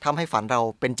ทำให้ฝันเรา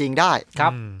เป็นจริงได้ครั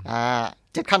บ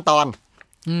7ขั้นตอน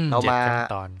เรามา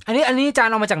อันนี้อาจาร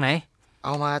ย์เอามาจากไหนเอ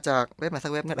ามาจากเว็บมาสั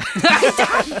กเว็บนี่แหละ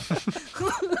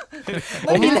ผ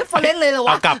มมีเรฟเฟอเรนซ์เลยเหรอวะ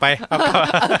เอากลับไป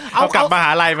เอากลับมหา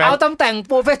ลัยไปเอาตำแหน่งโ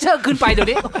ปรเฟสเซอร์ขึ้นไปเดี๋ยว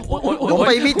นี้ผมไ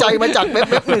ปวิจัยมาจากเ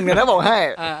ว็บหนึ่งเนี่ยนะบอกให้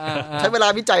ใช้เวลา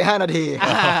วิจัย5 นาที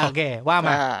โอเคว่าม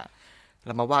าเร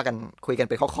ามาว่ากันคุยกัน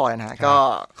เป็นข้อๆนะฮะก็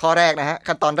ข้อแรกนะฮะ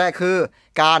ขั้นตอนแรกคือ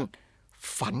การ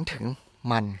ฝันถึง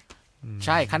มันใ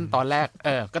ช่ขั้นตอนแรก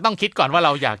ก็ต้องคิดก่อนว่าเร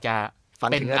าอยากจะ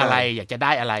เป็นอะไรอยากจะไ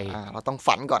ด้อะไรเราต้อง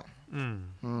ฝันก่อน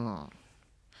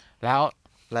แล้ว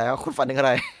คุณฝันถึงอะไ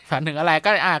รฝันถึงอะไร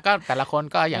ก็แต่ละคน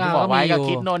ก็อย่างที่บอกไว้ก็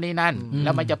คิดโน่นนี่นั่นแ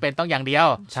ล้วมันจะเป็นต้องอย่างเดียว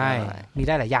ใช่มีไ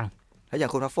ด้หลายอย่างแล้วอย่า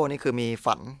งคุณพัฟโฟนี่คือมี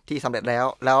ฝันที่สำเร็จแ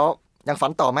ล้วยังฝั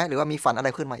นต่อไหมหรือว่ามีฝันอะไร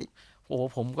ขึ้นมาอีกโอ้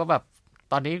ผมก็แบบ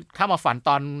ตอนนี้ถ้ามาฝันต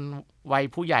อนวัย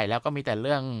ผู้ใหญ่แล้วก็มีแต่เ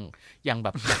รื่องอย่างแบ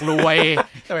บรวย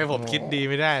ทำไมผมคิดดี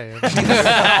ไม่ได้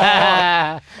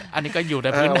อันนี้ก็อยู่ใน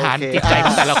พื้นฐานจิตใจข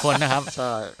องแต่ละคนนะครับใ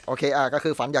ช่โอเคก็คื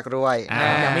อฝันอยากรวย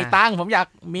อยากมีตังค์ผมอยาก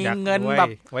มีเงินแบบ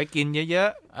ไว้กินเยอะ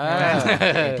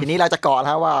ๆทีนี้เราจะเกาะแ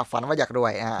ล้วว่าฝันว่าอยากรว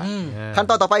ยขั้น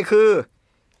ตอนต่อไปคือ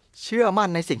เชื่อมั่น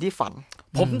ในสิ่งที่ฝัน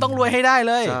ผมต้องรวยให้ได้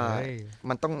เลยใช่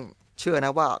มันต้องเชื่อน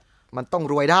ะว่า มันต้อง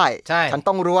รวยได้ฉัน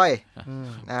ต้องรวย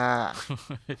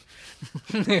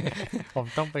ผม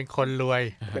ต้องเป็นคนรวย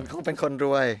เป็นคนร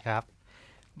วยครับ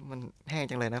มันแห้ง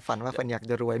จังเลยนะฝันว่าฝันอยาก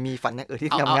จะรวยมีฝันอย่างอื่น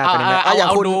ที่ทำงานเป็นไหมอย่าง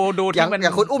คุณอย่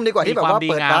างคุณอุ้มดีกว่าที่แบบว่า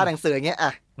เปิดร้านหนังสืออย่างเงี้ยอ่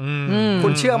ะคุ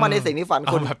ณเชื่อมั่นในสิ่งที่ฝัน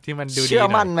คุณแบบที่มันดูเชื่อ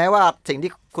มั่นไหมว่าสิ่ง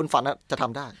ที่คุณฝันจะท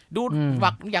ำได้ดู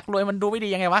อยากรวยมันดูไม่ดี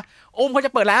ยังไงวะอุ้มเขาจ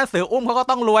ะเปิดร้านหนังสืออุ้มเขาก็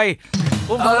ต้องรวย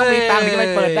อุ้มเขาต้องมีตังค์ถึงจะไป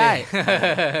เปิดได้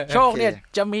โชคเนี่ย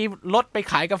จะมีรถไป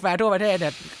ขายกาแฟทั่วประเทศเนี่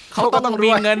ยเขาก็ต้องมี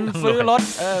เงินซื้อรถ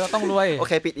ก็ต้องรวยโอ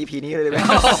เคปิด EP นี้เลยได้ไหม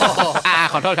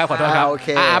ขอโทษครับ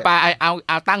ไปเ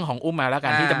อาตั้งของอุ้มมาแล้วกั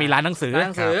นที่จะมีร้านหนังสือ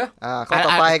ข้อต่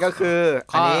อไปก็คือ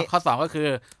ข้อ2ก็คือ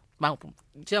บาง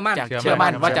เชื่อมั่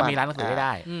นว่าจะมีร้านหนังสือไ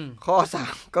ด้ข้อ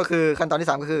3ก็คือขั้นตอนที่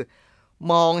3ก็คือ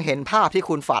มองเห็นภาพที่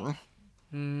คุณฝัน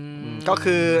ก็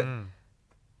คือ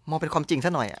มองเป็นความจริงซ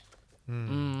ะหน่อย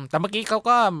แต่เมื่อกี้เขา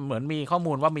ก็เหมือนมีข้อ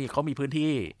มูลว่าเขามีพื้น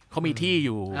ที่เขามีที่อ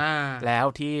ยู่แล้ว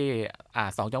ที่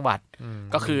2 จังหวัด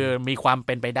ก็คือมีความเ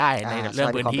ป็นไปได้ในเรื่อง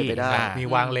พื้นที่มี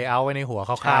วางเลเยอร์ไว้ในหัวค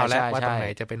ร่าวๆแล้วว่าตรงไหน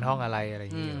จะเป็นห้องอะไรอะไรอ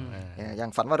ย่างเงี้ยอย่าง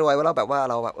ฝันว่ารวยว่าเราแบบว่า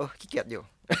เราแบบขี้เกียจอยู่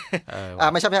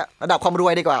ไม่ใช่ระดับความรว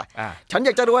ยดีกว่าฉันอย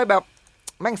ากจะรวยแบบ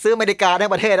แม่งซื้ออเมริกาใน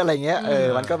ประเทศอะไรเงี้ย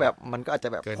มันก็แบบมันก็อาจจะ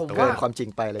แบบผมว่าความจริง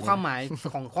ไปอะไรความหมาย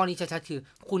ของข้อนี้ชัดๆคือ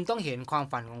คุณต้องเห็นความ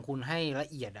ฝันของคุณให้ละ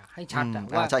เอียดให้ชัด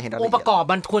ว่าองค์ประกอบ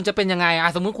มันควรจะเป็นยังไง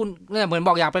สมมุติคุณเนี่ยเหมือนบ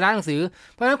อกอยากไปร้านหนังสือ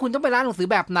เพราะฉะนั้นคุณต้องไปร้านหนังสือ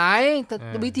แบบไหน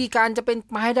วิธีการจะเป็น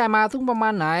มาให้ได้มาทุกประมา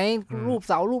ณไหนรูป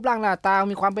เสารูปร่างหน้าตา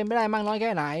มีความเป็นไปได้มากน้อยแค่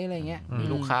ไหนอะไรเงี้ยมี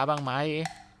ลูกค้าบ้างไหม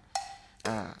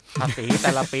ภาษีแ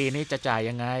ต่ละปีนี้จะจ่าย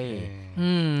ยังไง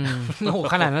โอ้โห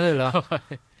ขนาดนั้นเลยเหรอ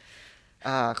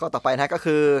ข้อต่อไปนะก็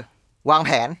คือวางแ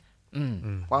ผน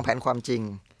วางแผนความจริง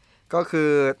ก็คือ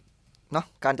เนาะ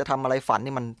การจะทำอะไรฝัน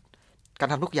นี่มันการ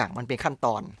ทำทุกอย่างมันเป็นขั้นต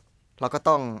อนเราก็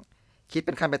ต้องคิดเ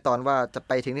ป็นขั้นเป็นตอนว่าจะไ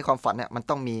ปถึงที่ความฝันเนี่ยมัน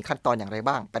ต้องมีขั้นตอนอย่างไร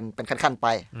บ้างเป็นขั้นๆไป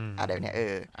เดี๋ยวนี้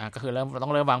ก็คือต้อ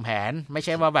งเริ่มวางแผนไม่ใ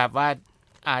ช่ว่าแบบว่า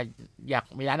อยาก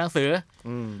มีร้านหนังสือ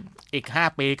อีก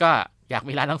5 ปีก็อยาก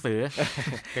มีร้านหนังสือ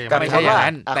ก็ไม่ใช่อย่าง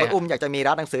นั้นแต่อุ้มอยากจะมี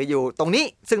ร้านหนังสืออยู่ตรงนี้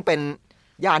ซึ่งเป็น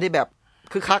ย่านที่แบบ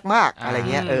คือคักมากอะไร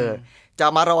เงี้ยจะ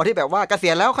มารอที่แบบว่าเกษี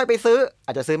ยณแล้วค่อยไปซื้ออ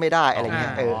าจจะซื้อไม่ได้อะไรเงี้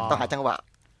ยต้องหาจังหวะ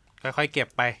ค่อยๆเก็บ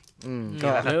ไปก็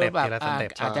แบบ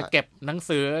อาจจะเก็บหนัง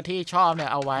สือที่ชอบเนี่ย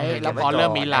เอาไว้แล้วพอเริ่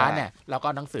มมีร้านเนี่ยเราก็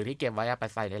หนังสือที่เก็บไว้ไป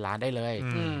ใส่ในร้านได้เลย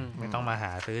ไม่ต้องมาห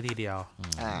าซื้อทีเดียว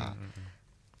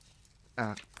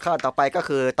ข้อต่อไปก็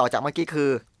คือต่อจากเมื่อกี้คือ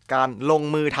การลง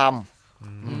มือท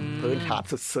ำพื้นฐาน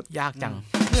สุดๆยากจัง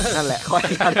นั่นแหละ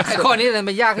ข้อนี้เลย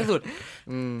มันยากที่สุด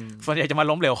ส่วนใหญ่จะมา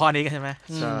ล้มเหลวข้อนี้กันใช่ไหม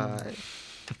ใช่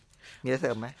มีเส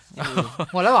ริมไหม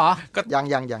หมดแล้วเหรอก็ยัง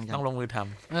ต้องลงมือท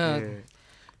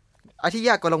ำที่ย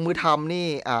ากกว่าลงมือทำนี่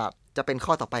จะเป็นข้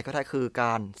อต่อไปก็ได้คือก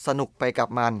ารสนุกไปกับ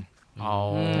มัน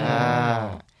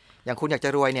อย่างคุณอยากจะ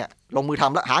รวยเนี่ยลงมือท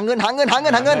ำแล้วหาเงินทำ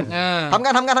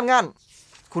งาน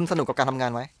คุณสนุกกับการทำงา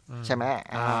นไหมใช่ไหม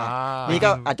นี่ก็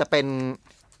อาจจะเป็น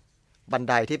บัน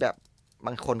ไดที่แบบบ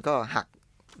างคนก็หัก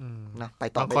นะไป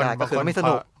ต่อไม่ได้ก็คือไม่ส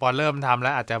นุกพอเริ่มทำแ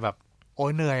ล้วอาจจะแบบโอ๊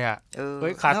ยเหนื่อย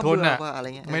ขาดทุน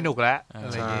ไม่หนุกแล้วอะ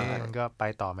ไรอย่างนี้มันก็ไป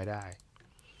ต่อไม่ได้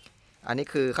อันนี้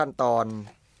คือขั้นตอน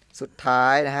สุดท้า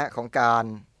ยนะฮะของการ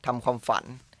ทำความฝัน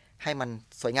ให้มัน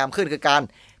สวยงามขึ้นคือการ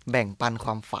แบ่งปันคว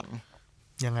ามฝัน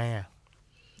ยังไง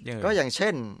ก็อย่างเช่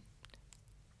น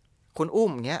คุณอุ้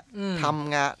มเงี้ยท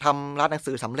ำร้านหนัง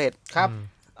สือสำเร็จครับ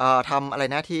ทำอะไร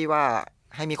นะที่ว่า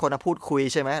ให้มีคนมาพูดคุย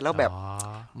ใช่ไหมแล้วแบบ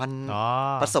มัน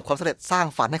ประสบความสำเร็จสร้าง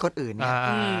ฝันให้คนอื่นเนี่ย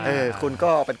คุณ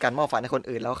ก็เป็นการมอบฝันให้คน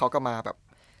อื่นแล้วเขาก็มาแบบ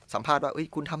สัมภาษณ์ว่า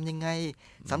คุณทำยังไง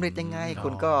สำเร็จยังไงคุ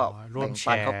ณก็แบ่ง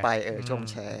ปันเข้าไปช่วง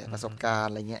แชร์ประสบการณ์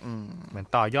อะไรเงี้ยเหมือน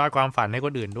ต่อยอดความฝันให้ค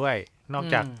นอื่นด้วยนอก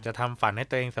จากจะทำฝันให้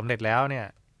ตัวเองสำเร็จแล้วเนี่ย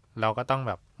เราก็ต้องแ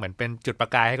บบเหมือนเป็นจุดประ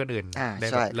กายให้คนอื่นได้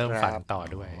เริ่มฝันต่อ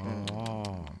ด้วย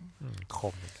ค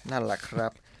มนั่นแหละครั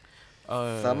บ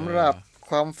สำหรับ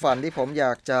ความฝันที่ผมอย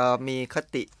ากจะมีค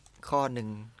ติข้อหนึ่ง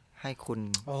ให้คุณ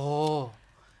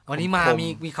วันนี้มา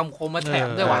มีคำคมมาแถม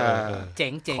ด้วยว่ะเจ๋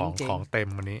งของเต็ม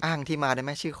วันนี้อ้างที่มาได้ไห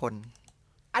มชื่อคน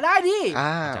ได้ดิ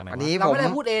อันนี้ผมไม่ได้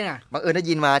พูดเองบังเอิญได้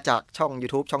ยินมาจากช่อง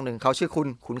YouTube ช่องหนึ่งเขาชื่อคุณ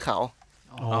ขุนเขา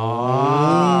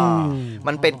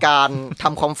มันเป็นการท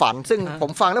ำความฝันซึ่งผ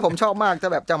มฟังแล้วผมชอบมากจะ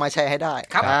แบบจะมาแชร์ให้ได้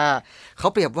เขา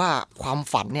เปรียบว่าความ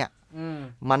ฝันเนี่ย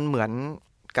มันเหมือน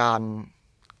การ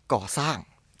ก่อสร้าง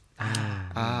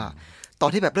ตอน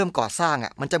ที่แบบเริ่มก่อสร้าง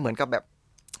มันจะเหมือนกับแบบ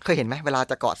เคยเห็นไหมเวลา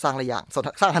จะก่อสร้างอะไรอย่าง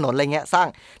สร้างถนนอะไรเงี้ยสร้าง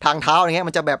ทางเท้าอะไรเงี้ย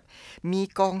มันจะแบบมี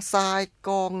กองทรายก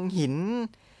องหิน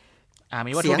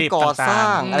เสียงก่อสร้า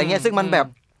งอะไรเงี้ยซึ่งมันแบบ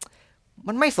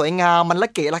มันไม่สวยงามมันละ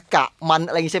เกะละกะมัน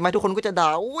อะไรอย่างงี้ใช่ไหมทุกคนก็จะด่า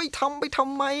โอ้ยทำไปท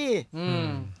ำไม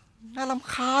น่าร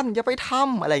ำคาญอย่าไปท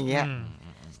ำอะไรเงี้ย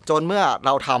จนเมื่อเร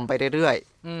าทำไปเรื่อย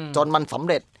ๆจนมันสำ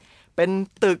เร็จเป็น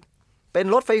ตึก เป็น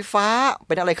รถไฟฟ้าเ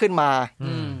ป็นอะไรขึ้นมา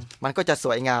มันก็จะส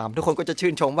วยงามทุกคนก็จะชื่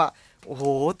นชมว่าโอ้โห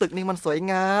ตึกนี้มันสวย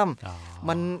งาม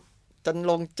มันจัน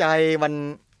ลงใจมัน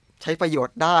ใช้ประโยช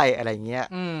น์ได้อะไรเงี้ย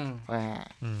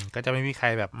ก็จะไม่มีใคร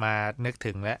แบบมานึก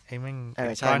ถึงแล้วไอ้แม่ง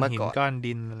ก้อนหินก้อน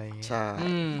ดินอะไรอย่างเงี้ยใช่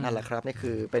นั่นแหละครับนี่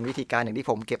คือเป็นวิธีการอย่างที่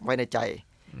ผมเก็บไว้ในใจ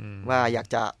ว่าอยาก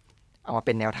จะเอามาเ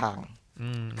ป็นแนวทาง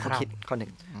ข้อคิดข้อหนึ่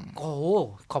งโอ้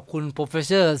ขอบคุณ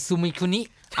Professor ซูมิคุนิ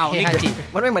เอานี่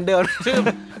มันไม่เหมือนเดิมชื่อ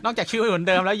นอกจากชื่อเหมือน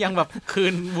เดิมแล้วยังแบบคื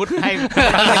นวุฒิให้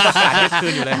ประกาศคื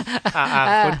นอยู่เลย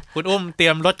คุณอุ้มเตรี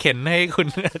ยมรถเข็นให้คุณ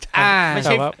ไม่ใ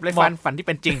ช่เลยฝันที่เ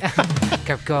ป็นจริงค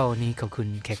รับก็นี่ขอบคุณ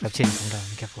แขกรับเชิญของเรา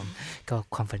ครับผมก็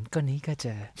ความฝันก้อนนี้ก็จ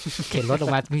ะเข็นรถออ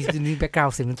กมามีแบ็คกราว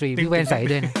ด์เสียงดนตรีพี่แว่นใส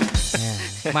ด้วยนะ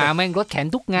มาแม่งรถเข็น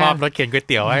ทุกงานมอบรถเข็นก๋วยเ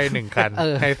ตี๋ยวให้1คัน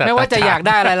ไม่ว่าจะอยากไ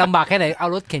ด้อะไรลำบากแค่ไหนเอา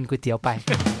รถเข็นก๋วยเตี๋ยวไป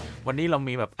วันนี้เรา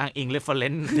มีแบบอ้างอิง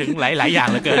reference ถึงหลายๆอย่าง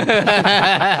เหลือเกิน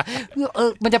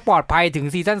มันจะปลอดภัยถึง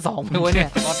ซีซั่น2มั้ยวะเนี่ย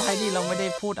ปลอดภัยนี่เราไม่ได้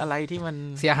พูดอะไรที่มัน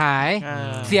เสียห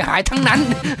ายทั้งนั้น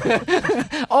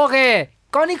โอเค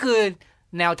ก็นี่คือ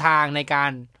แนวทางในกา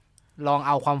รลองเ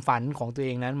อาความฝันของตัวเอ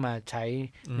งนั้นมาใช้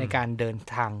ในการเดิน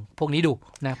ทางพวกนี้ดู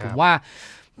นะผมว่า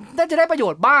น่าจะได้ประโย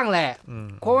ชน์บ้างแหละ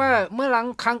เพราะว่าเมื่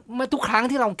อทุกครั้ง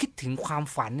ที่เราคิดถึงความ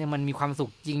ฝันเนี่ยมันมีความสุ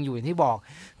ขจริงอยู่อย่างที่บอก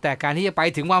แต่การที่จะไป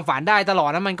ถึงความฝันได้ตลอด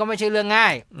นั้นมันก็ไม่ใช่เรื่องง่า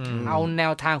ยเอาแน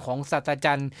วทางของศาสตราจ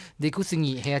ารย์เดคุซึ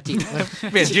งิเฮยาจิ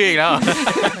เปลี่ยนชื่ออีกแล้ว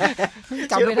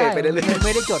จำไม่ได้ไ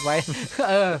ม่ได้จดไว้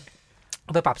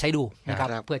ไปปรับใช้ดูนะครับ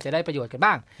เพื่อจะได้ประโยชน์กัน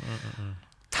บ้าง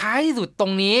ท้ายสุดตร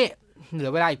งนี้เหลือ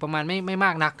เวลาอีกประมาณไม่ม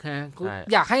ากนักนะ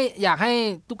อยากให้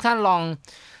ทุกท่านลอง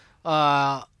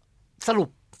สรุป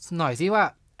หน่อยสิว่า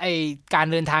ไอการ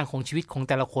เดินทางของชีวิตของ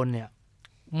แต่ละคนเนี่ย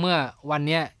เมื่อวัน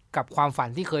นี้กับความฝัน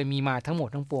ที่เคยมีมาทั้งหมด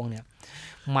ทั้งปวงเนี่ย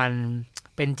มัน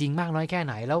เป็นจริงมากน้อยแค่ไ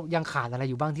หนแล้วยังขาดอะไร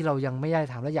อยู่บ้างที่เรายังไม่ได้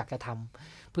ทำและอยากจะท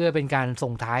ำเพื่อเป็นการ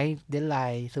ส่งท้าย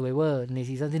Deadline Survivor ใน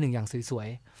ซีซั่นที่1อย่างสวย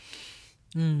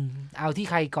ๆเอาที่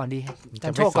ใครก่อนดีจะ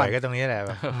โชคก่อนก็ตรงนี้แหละ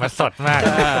มาสดมาก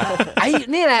ไอ้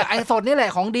นี่แหละไอ้สดนี่แหล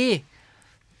ะของดี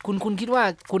คุณคิดว่า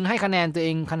คุณให้คะแนนตัวเอ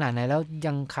งขนาดไหนแล้ว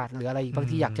ยังขาดเหลืออะไรบาง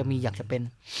ที่อยากจะมีอยากจะเป็น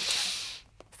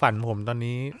ฝันผมตอน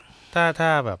นี้ถ้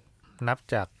าแบบนับ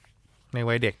จากใน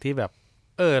วัยเด็กที่แบบ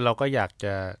เราก็อยากจ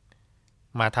ะ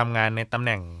มาทำงานในตำแห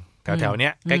น่งแถวๆเนี้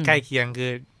ยใกล้ๆเคียงคื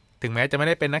อถึงแม้จะไม่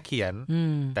ได้เป็นนักเขียน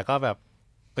แต่ก็แบบ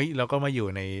เราก็มาอยู่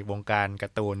ในวงการกา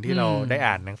ร์ตูนที่เราได้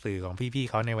อ่านหนังสือของพี่ๆ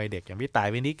เขาในวัยเด็กอย่างพี่ต่าย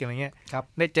วินิกอะไรเงี้ย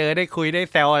ได้เจอได้คุยได้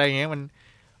แซวอะไรเงี้ย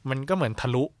มันก็เหมือนทะ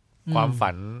ลุความ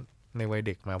ฝันในวัยเ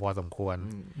ด็กมาพอสมควร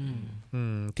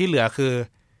ที่เหลือคือ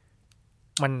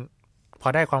มันพอ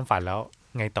ได้ความฝันแล้ว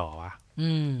ไงต่อวะ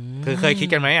คือเคยคิด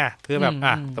กันไหมคือแบบ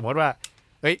สมมติว่า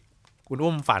คุณ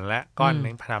อุ้มฝันแล้วก้อนนึ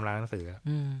งทำร้านหนังสือ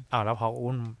แล้วพอ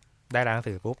อุ้มได้ร้านหนัง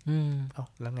สือปุ๊บ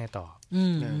แล้วไงต่อ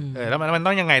แล้วมัน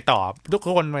ต้องยังไงต่อทุก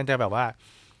คนมันจะแบบว่า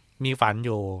มีฝันอ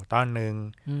ยู่ตอนนึง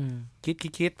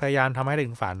คิดพยายามทำให้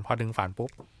ถึงฝันพอถึงฝันปุ๊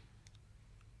บ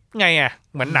ไง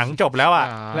เหมือนหนังจบแล้ว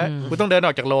แล้วกูต้องเดินอ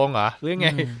อกจากโรงเหรอหรือไง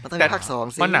แต่ภาค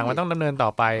2สิมันหนังมันต้องดำเนินต่อ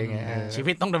ไปไงชี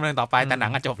วิตต้องดำเนินต่อไปแต่หนั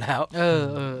งจบแล้ว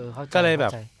ก็เลยแบ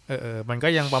บมันก็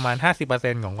ยังประมาณ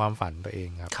 50% ของความฝันตัวเอง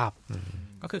ครับ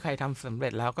ก็คือใครทำสำเร็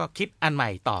จแล้วก็คิดอันใหม่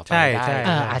ต่อไปได้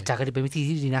อาจจะก็จะเป็นวิธี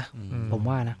ที่ดีนะผม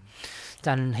ว่านะ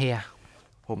จันเฮีย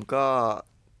ผมก็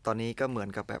ตอนนี้ก็เหมือน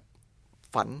กับแบบ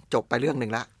ฝันจบไปเรื่องนึ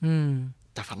งละ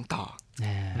จะฝันต่อ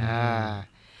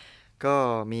ก็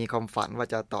มีความฝันว่า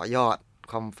จะต่อยอด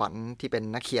ความฝันที่เป็น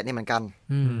นักเขียนนี่เหมือนกัน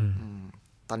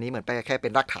ตอนนี้เหมือนไปแค่เป็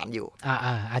นรากฐานอยู่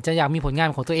อาจจะอยากมีผลงาน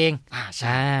ของตัวเองใ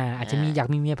ช่อาจจะอยาก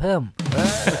มีเมียเพิ่ม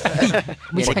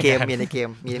มีในเกมมี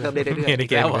เพิ่มได้เรื่อยๆมีใน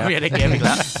เกมอีกแ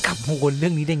ล้วขับโหนเรื่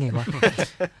องนี้ได้ไงวะ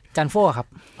จันโฟครับ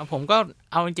ผมก็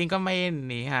เอาจริงๆก็ไม่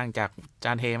หนีห่างจากจ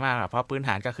านเทมากเพราะพื้นฐ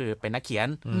านก็คือเป็นนักเขียน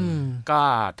ก็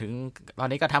ถึงตอน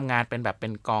นี้ก็ทำงานเป็นแบบเป็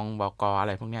นกองบก.อะไ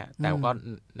รพวกเนี้ยแต่ก็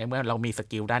ในเมื่อเรามีส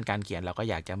กิลด้านการเขียนเราก็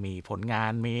อยากจะมีผลงา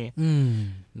นมี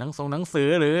หนังสือ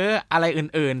หรืออะไร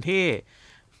อื่นๆที่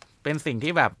เป็นสิ่ง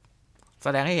ที่แบบแส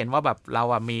ดงให้เห็นว่าแบบเรา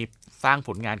มีสร้างผ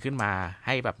ลงานขึ้นมาใ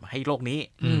ห้แบบให้โลกนี้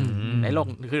ในโลก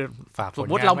คือสม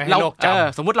มติเรา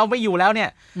สมมติเราไม่อยู่แล้วเนี่ย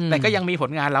แต่ก็ยังมีผ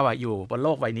ลงานเราอยู่บนโล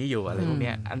กใบนี้อยู่อะไรพวก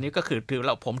นี้อันนี้ก็คือ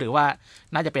ผมถือว่า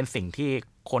น่าจะเป็นสิ่งที่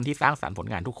คนที่สร้างสรรค์ผล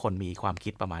งานทุกคนมีความคิ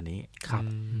ดประมาณนี้ครับ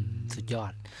สุดยอ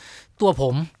ดตัวผ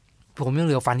มยังเ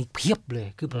หลือฝันอีกเพียบเลย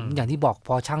คือผมอย่างที่บอกพ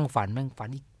อช่างฝันแม่งฝัน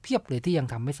อีกเพียบเลยที่ยัง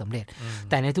ทำไม่สำเร็จ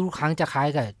แต่ในทุกครั้งจะคล้าย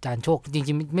กับจานโชคจ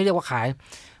ริงๆไม่เรียกว่าขาย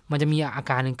มันจะมีอา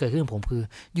การนึงเกิดขึ้นผมคือ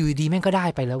อยู่ดีๆแม่งก็ได้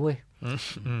ไปแล้วเว้ย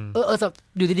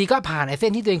อยู่ดีๆก็ผ่านไอ้เส้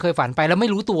นที่ตัวเองเคยฝันไปแล้วไม่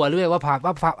รู้ตัวเลยว่า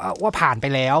ผ่านไป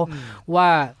แล้ว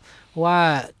ว่า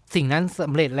สิ่งนั้นส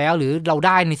ำเร็จแล้วหรือเราไ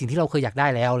ด้ในสิ่งที่เราเคยอยากได้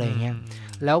แล้วอะไรอย่างเงี้ย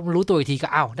แล้วรู้ตัวอีกทีก็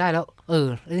ได้แล้ว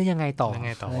แล้วยังไงต่ออ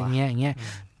ะไรเงี้ย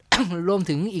รวม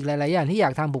ถึงอีกหลายๆอย่างที่อยา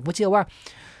กทำผมก็เชื่อว่า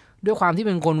ด้วยความที่เ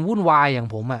ป็นคนวุ่นวายอย่าง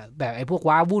ผมอ่ะแบบไอ้พวก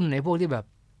ว้าวุ่นไอ้พวกที่แบบ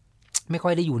ไม่ค่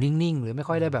อยได้อยู่นิ่งๆหรือไม่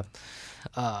ค่อยได้แบบ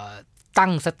ตั้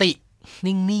งสติ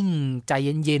นิ่งๆใจ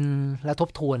เย็นๆแล้วทบ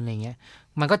ทวนอะไรเงี้ย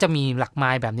มันก็จะมีหลักไม้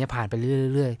แบบนี้ผ่านไป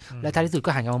เรื่อยๆแล้วท้ายที่สุดก็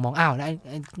หันกลับมามองอ้าวแล้ว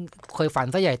เคยฝัน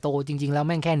ซะใหญ่โตจริงๆแล้วแ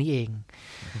ม่งแค่นี้เอง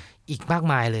อีกมาก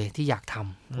มายเลยที่อยากท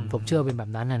ำผมเชื่อเป็นแบ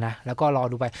บนั้นนะแล้วก็รอ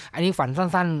ดูไปอันนี้ฝัน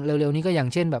สั้นๆเร็วๆนี้ก็อย่าง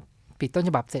เช่นแบบปิดต้นฉ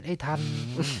บับเสร็จให้ทัน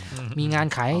มีงาน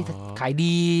ขาย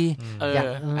ดี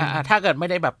ถ้าเกิดไม่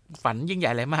ได้แบบฝันยิ่งให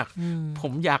ญ่อะไรมากผ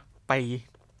มอยากไป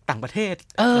ต่างประเทศ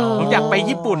ผมอยากไป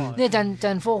ญี่ปุ่นเนี่ย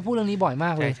จันโฟกพูดเรื่องนี้บ่อยม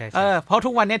ากเลยเพราะทุ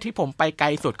กวันนี้ที่ผมไปไกล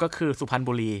สุดก็คือสุพรรณ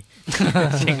บุรี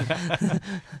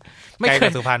ไม่เคย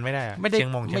สุพรรณไม่ได้เชียง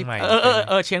ใหม่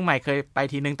เชียงใหม่เคยไป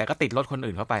ทีนึงแต่ก็ติดรถคน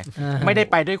อื่นเข้าไปไม่ได้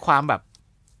ไปด้วยความแบบ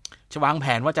วางแผ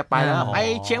นว่าจะไปแล้วไป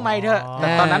เชียงใหม่เถอะแต่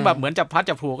ตอนนั้นแบบเหมือนจะพัด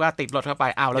จะผูกก็ติดรถเข้าไป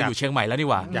อ้าวเราอยู่เชียงใหม่แล้วนี่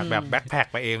หว่าอยากแบบแบ็คแพ็ค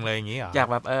ไปเองเลยอย่างงี้เหรออยาก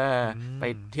แบบไป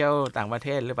เที่ยวต่างประเท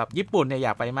ศหรือแบบญี่ปุ่นเนี่ยอย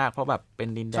ากไปมากเพราะแบบเป็น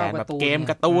ดินแดนแบบเกม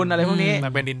การ์ตูนอะไรพวกนี้มั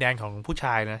นเป็นดินแดนของผู้ช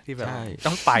ายนะที่แบบ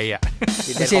ต้องไปอ่ะ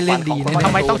ไม่ใช่เรื่องดีท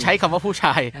ำไมต้องใช้คำว่าผู้ช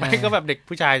ายไม่ก็แบบเด็ก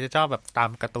ผู้ชายจะชอบแบบตาม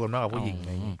การ์ตูนมากกว่าผู้หญิงอะไ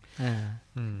รอย่างงี้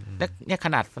เนี่ยข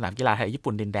นาดสนามกีฬาไทยญี่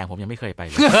ปุ่นดินแดงผมยังไม่เคยไป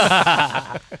เลย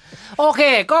โอเค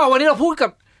ก็วันนี้เราพูดกั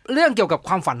บเรื่องเกี่ยวกับค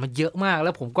วามฝันมาเยอะมากแล้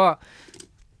วผมก็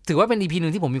ถือว่าเป็น EP นึ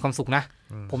งที่ผมมีความสุขนะ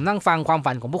ผมนั่งฟังความ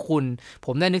ฝันของพวกคุณผ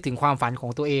มได้นึกถึงความฝันขอ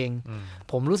งตัวเอง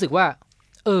ผมรู้สึกว่า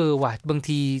ว่ะบาง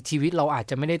ทีชีวิตเราอาจ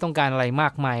จะไม่ได้ต้องการอะไรมา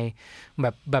กมาย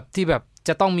แบบที่แบบจ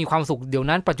ะต้องมีความสุขเดี๋ยว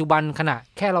นั้นปัจจุบันขณะ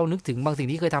แค่เรานึกถึงบางสิ่ง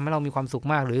ที่เคยทำให้เรามีความสุข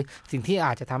มากหรือสิ่งที่อ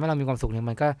าจจะทำให้เรามีความสุขเนี่ย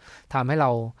มันก็ทำให้เรา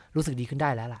รู้สึกดีขึ้นได้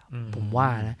แล้วล่ะผมว่า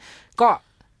นะก็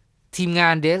ทีมงา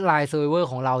น Deadline Survivor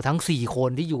ของเราทั้ง4คน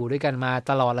ที่อยู่ด้วยกันมา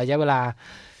ตลอดระยะเวลา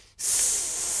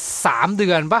3 เดื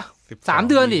อนปะ3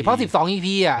 เดือนดิเพราะ12 EP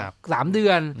อ่ะ3 เดื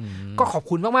อนก็ขอบ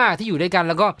คุณมากๆที่อยู่ด้วยกัน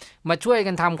แล้วก็มาช่วย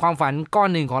กันทำความฝันก้อน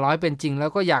หนึ่งของเราให้เป็นจริงแล้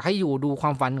วก็อยากให้อยู่ดูคว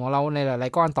ามฝันของเราในหลา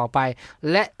ยๆก้อนต่อไป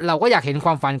และเราก็อยากเห็นคว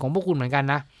ามฝันของพวกคุณเหมือนกัน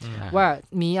นะว่า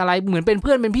มีอะไรเหมือนเป็นเ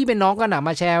พื่อนเป็นพี่เป็นน้องกันนะม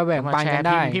าแชร์แบ่งปันกันไ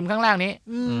ด้พิมพ์ข้างล่างนี้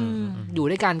อยู่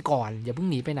ด้วยกันก่อนอย่าเพิ่ง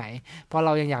หนีไปไหนเพราะเร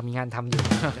ายังอยากมีงานทำอยู่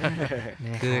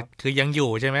คือยังอยู่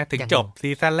ใช่ไหมถึงจบซี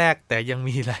ซั่นแรกแต่ยัง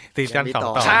มีอะไรซีซั่น2ต่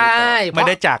อใช่ไม่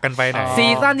ได้จากกันไปไหนซี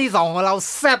ซั่นที่2ของเรา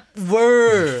แซ่บเวอ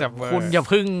ร์คุณอย่า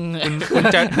พึ่งคุณ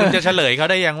จะเฉลยเขา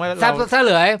ได้ยังว่าเราเฉ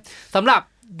ลยสำหรับ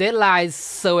Deadline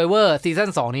Survivor ซีซั่น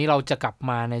2นี้เราจะกลับ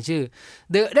มาในชื่อ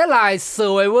The Deadline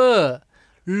Survivor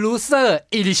Loser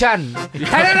Edition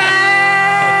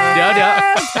เดี๋ยว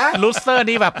Loser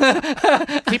นี่แบบ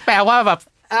ที่แปลว่าแบบ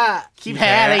ขี้แ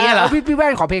พ้อะไรเงี้ยเหรอพี่แว่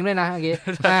นขอเพลงด้วยนะโอเค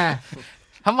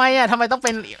ทำไมต้องเ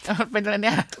ป็นอะไรเ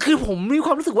นี่ยคือผมมีคว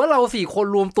ามรู้สึกว่าเรา4คน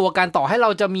รวมตัวกันต่อให้เรา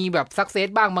จะมีแบบซักเซส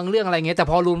บ้างบางเรื่องอะไรเงี้ยแต่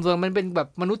พอรวมตัวมันเป็นแบบ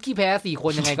มนุษย์ขี้แพ้4ค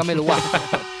นยังไงก็ไม่รู้อ่ะ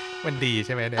มันดีใ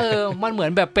ช่ไหมเนี่ยมันเหมือ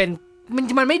นแบบเป็น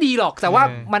มันไม่ดีหรอกแต่ว่า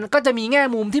มันก็จะมีแง่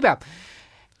มุมที่แบบ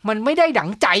มันไม่ได้ดั่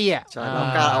งใจอ่ะใช่เรา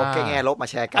ก็เอาแง่ลบมา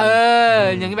แชร์กัน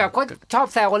อย่างแบบก็ชอบ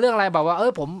แซวกันเรื่องอะไรแบบว่า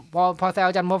ผมพอแซว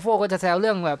จันโมโฟก็จะแซวเ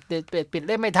รื่องแบบปิดเ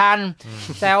ล่มไม่ทัน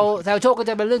แซวโชคก็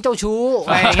จะเป็นเรื่องเจ้าชู้อะ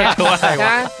ไรอย่างเงี้ยน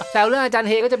ะแซวเรื่องอาจารย์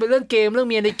เฮก็จะเป็นเรื่องเกมเรื่อง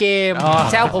เมียในเกม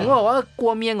แซวผมก็บอกว่ากลั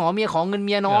วเมียหงอเมียขอเงินเ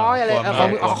มียน้อยอะไร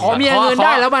ขอเมียเงินไ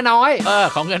ด้แล้วมาน้อย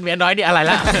ของเงินเมียน้อยนี่อะไร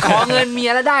ละขอเงินเมีย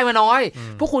แล้วได้มาน้อย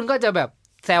พวกคุณก็จะแบบ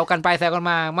แซวกันไปแซวกัน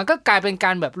มามันก็กลายเป็นก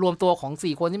ารแบบรวมตัวของ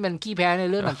4คนที่มันขี้แพ้ใน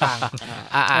เรื่องต่าง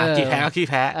ๆขี้แพ้ก็ขี้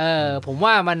แพ้ผม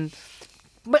ว่า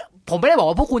ผมไม่ได้บอก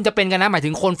ว่าพวกคุณจะเป็นกันนะหมายถึ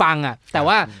งคนฟังอ่ะแต่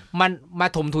ว่ามันมา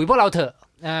ถมถุยพวกเราเถอะ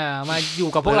มาอยู่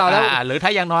กับพวกเราแล้วหรือถ้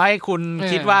าอย่างน้อยคุณ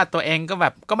คิดว่าตัวเองก็แบ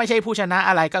บก็ไม่ใช่ผู้ชนะ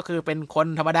อะไรก็คือเป็นคน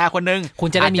ธรรมดาคนนึงคุณ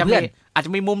จะได้มีเพื่อนอาจจ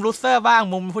ะมีมุมลูเซอร์บ้าง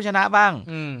มุมผู้ชนะบ้าง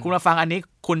คุณมาฟังอันนี้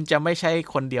คุณจะไม่ใช่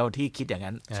คนเดียวที่คิดอย่าง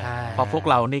นั้นเพราะพวก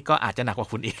เรานี่ก็อาจจะหนักกว่า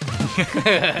คุณอีก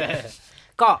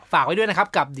ก็ฝากไว้ด้วยนะครับ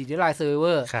กับ The Deadline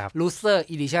Survivor Loser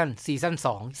Edition ซีซั่น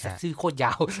2ชื่อโคตรย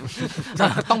าว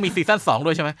ต้องมีซีซั่น2ด้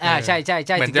วยใช่ไหมใช่ๆ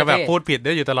ๆเหมือนจะแบบพูดผิดไ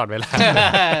ด้อยู่ตลอดเวลา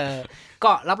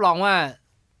ก็รับรองว่า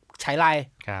ใช้ไลน์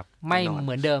ไม่เห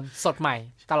มือนเดิมสดใหม่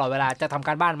ตลอดเวลาจะทำก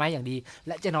ารบ้านมาอย่างดีแ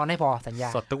ละจะนอนให้พอสัญญา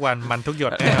สดทุกวันมันทุกหย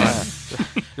ดแน่นอน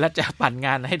และจะปั่นง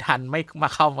านให้ทันไม่มา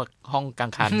เข้าห้องกลา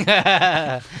งคัน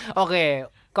โอเค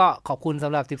ก็ขอบคุณส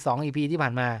ำหรับ12 EP ที่ผ่า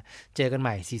นมาเจอกันให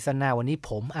ม่ซีซั่นหน้าวันนี้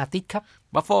ผมอาทิตย์ครับ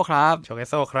บัฟโฟครับโชเก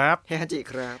โซครับเฮฮัจิ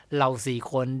ครับเรา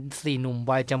4คน4หนุ่มบ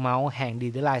อยจะเมาแห่ง The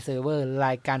Deadline Survivor ร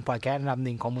ายการพอดแคสต์อันดับ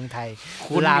1ของเมืองไทย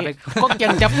คุณลาไปก็ยั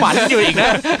งจะฝันอยู่อีกน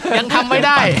ะยังทำไม่ไ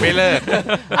ด้ไม่เลิก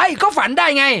ก็ฝันได้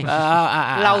ไง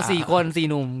เรา4คน4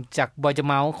หนุ่มจากบอยจะ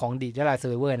เมาของ The Deadline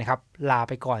Survivor นะครับลา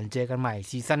ไปก่อนเจอกันใหม่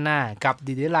ซีซั่นหน้ากับ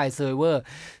The Deadline Survivor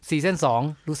ซีซั่น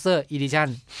2 Loser Edition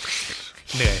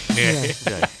เหนื่อย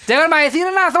เจอกันใหม่ซี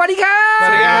ซั่นหน้าสวัสดีครับสวั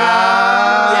สดีครับ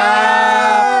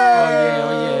โอ้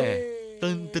เ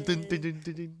ย่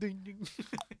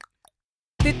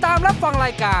ติดตามรับฟังร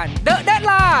ายการ The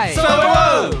Deadline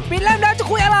Server ปิดเล่มแล้วจะ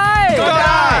คุยอะไรก็ไ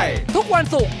ด้ ทุกวัน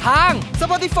ศุกร์ทาง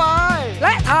Spotify แล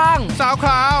ะทาง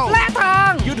SoundCloud และทา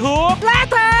ง YouTube และ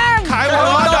ทาง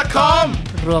kaiworld.com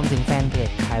รวมถึงแฟนเพจ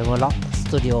Kaiworld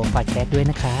Studio Podcast ด้วย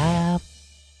นะครับ